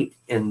debate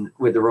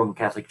with the Roman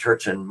Catholic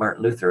Church and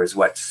Martin Luther is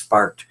what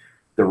sparked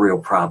the real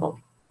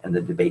problem and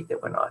the debate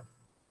that went on.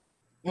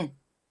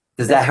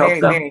 Does that help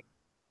them?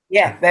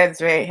 Yeah, that's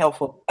very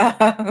helpful.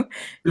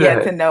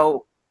 To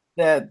know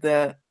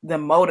the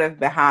motive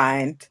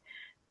behind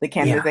the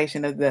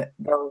canonization of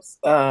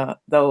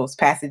those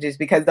passages,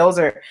 because those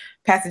are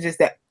passages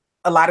that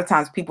a lot of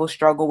times people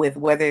struggle with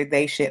whether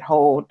they should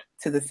hold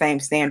to the same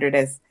standard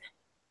as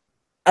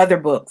other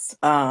books.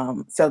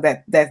 So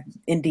that's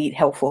indeed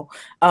helpful.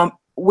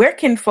 Where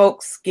can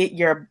folks get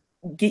your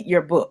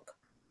book?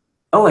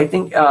 Oh, I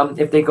think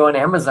if they go on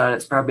Amazon,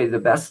 it's probably the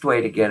best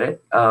way to get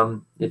it.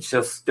 It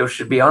still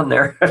should be on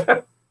there.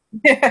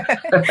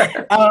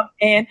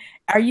 And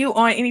are you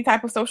on any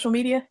type of social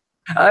media?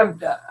 I'm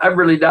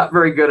really not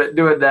very good at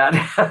doing that.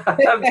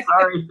 I'm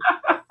sorry.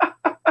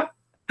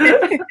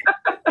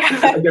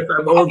 I guess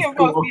I'm old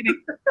school.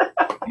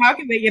 How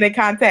can they get in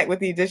contact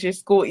with you? Just your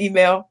school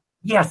email?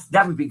 Yes,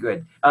 that would be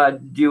good.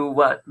 Do you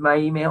want my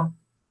email?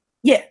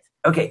 Yes.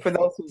 Okay. For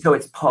those so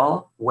it's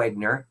Paul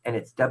Wegner, and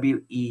it's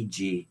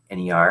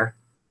WEGNER,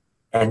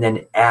 and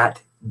then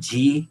at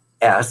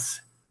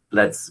GS,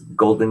 that's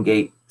Golden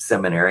Gate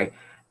Seminary,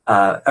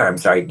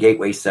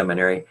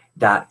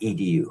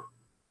 gatewayseminary.edu.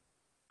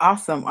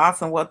 Awesome.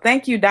 Well,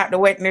 thank you, Dr.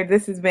 Wegner.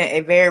 This has been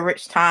a very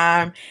rich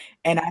time,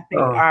 and I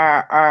think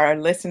our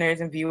listeners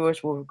and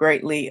viewers will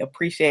greatly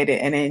appreciate it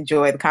and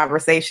enjoy the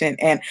conversation.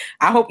 And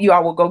I hope you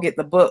all will go get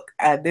the book.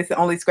 This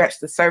only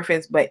scratched the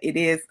surface, but it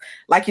is,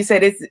 like you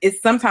said,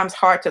 it's sometimes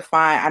hard to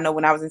find. I know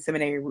when I was in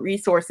seminary,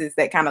 resources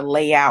that kind of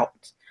lay out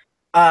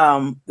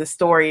the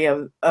story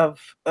of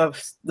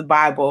the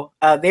Bible.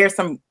 There's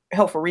some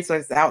helpful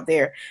resources out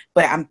there,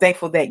 but I'm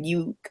thankful that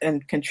you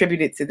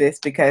contributed to this,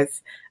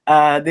 because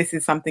this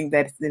is something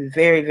that's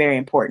very, very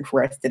important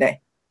for us today.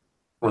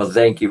 Well,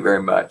 thank you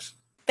very much.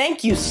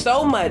 Thank you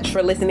so much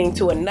for listening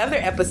to another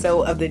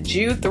episode of the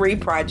Jude 3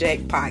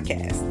 Project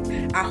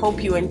podcast. I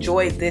hope you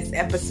enjoyed this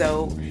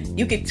episode.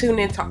 You can tune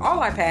into all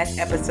our past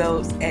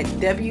episodes at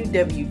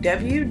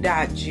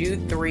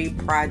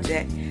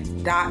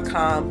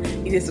www.jude3project.com.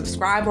 You can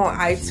subscribe on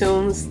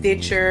iTunes,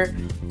 Stitcher,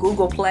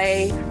 Google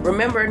Play.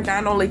 Remember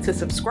not only to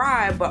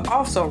subscribe, but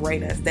also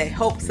rate us. That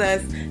helps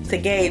us to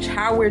gauge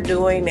how we're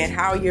doing and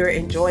how you're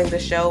enjoying the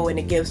show, and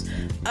it gives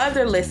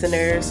other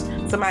listeners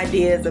some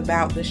ideas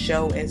about the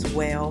show as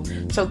well.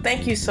 So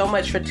thank you so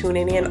much for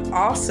tuning in.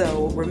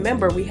 Also,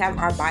 remember, we have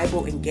our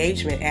Bible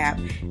engagement app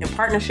in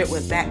partnership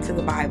with Back to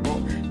the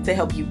Bible to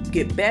help you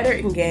get better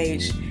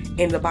engaged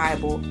in the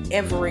Bible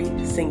every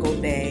single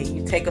day.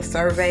 You take a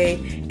survey,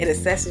 it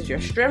assesses your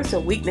strengths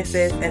and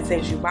weaknesses and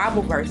sends you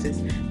Bible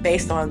verses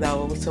based on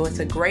those. So it's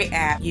a great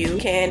app. You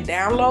can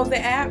download the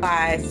app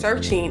by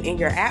searching in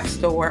your App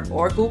Store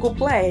or Google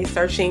Play,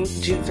 searching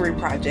Jude 3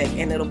 Project,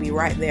 and it'll be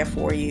right there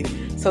for you.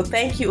 So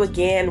thank you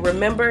again.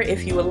 Remember,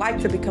 if you would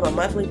like to become a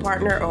monthly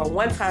partner or a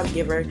one-time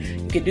giver,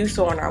 you can do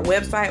so on our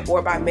website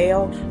or by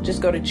mail.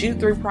 Just go to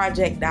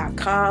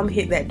jude3project.com,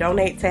 hit that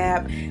donate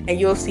tab, and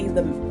you'll see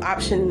the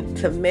option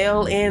to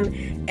mail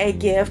in a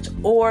gift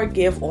or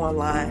give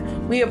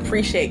online. We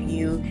appreciate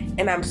you,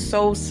 and I'm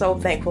so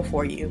thankful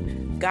for you.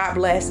 God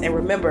bless, and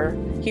remember,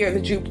 here at the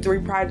Jude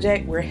 3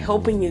 Project, we're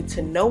helping you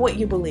to know what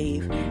you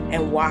believe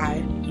and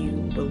why you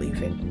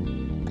believe it.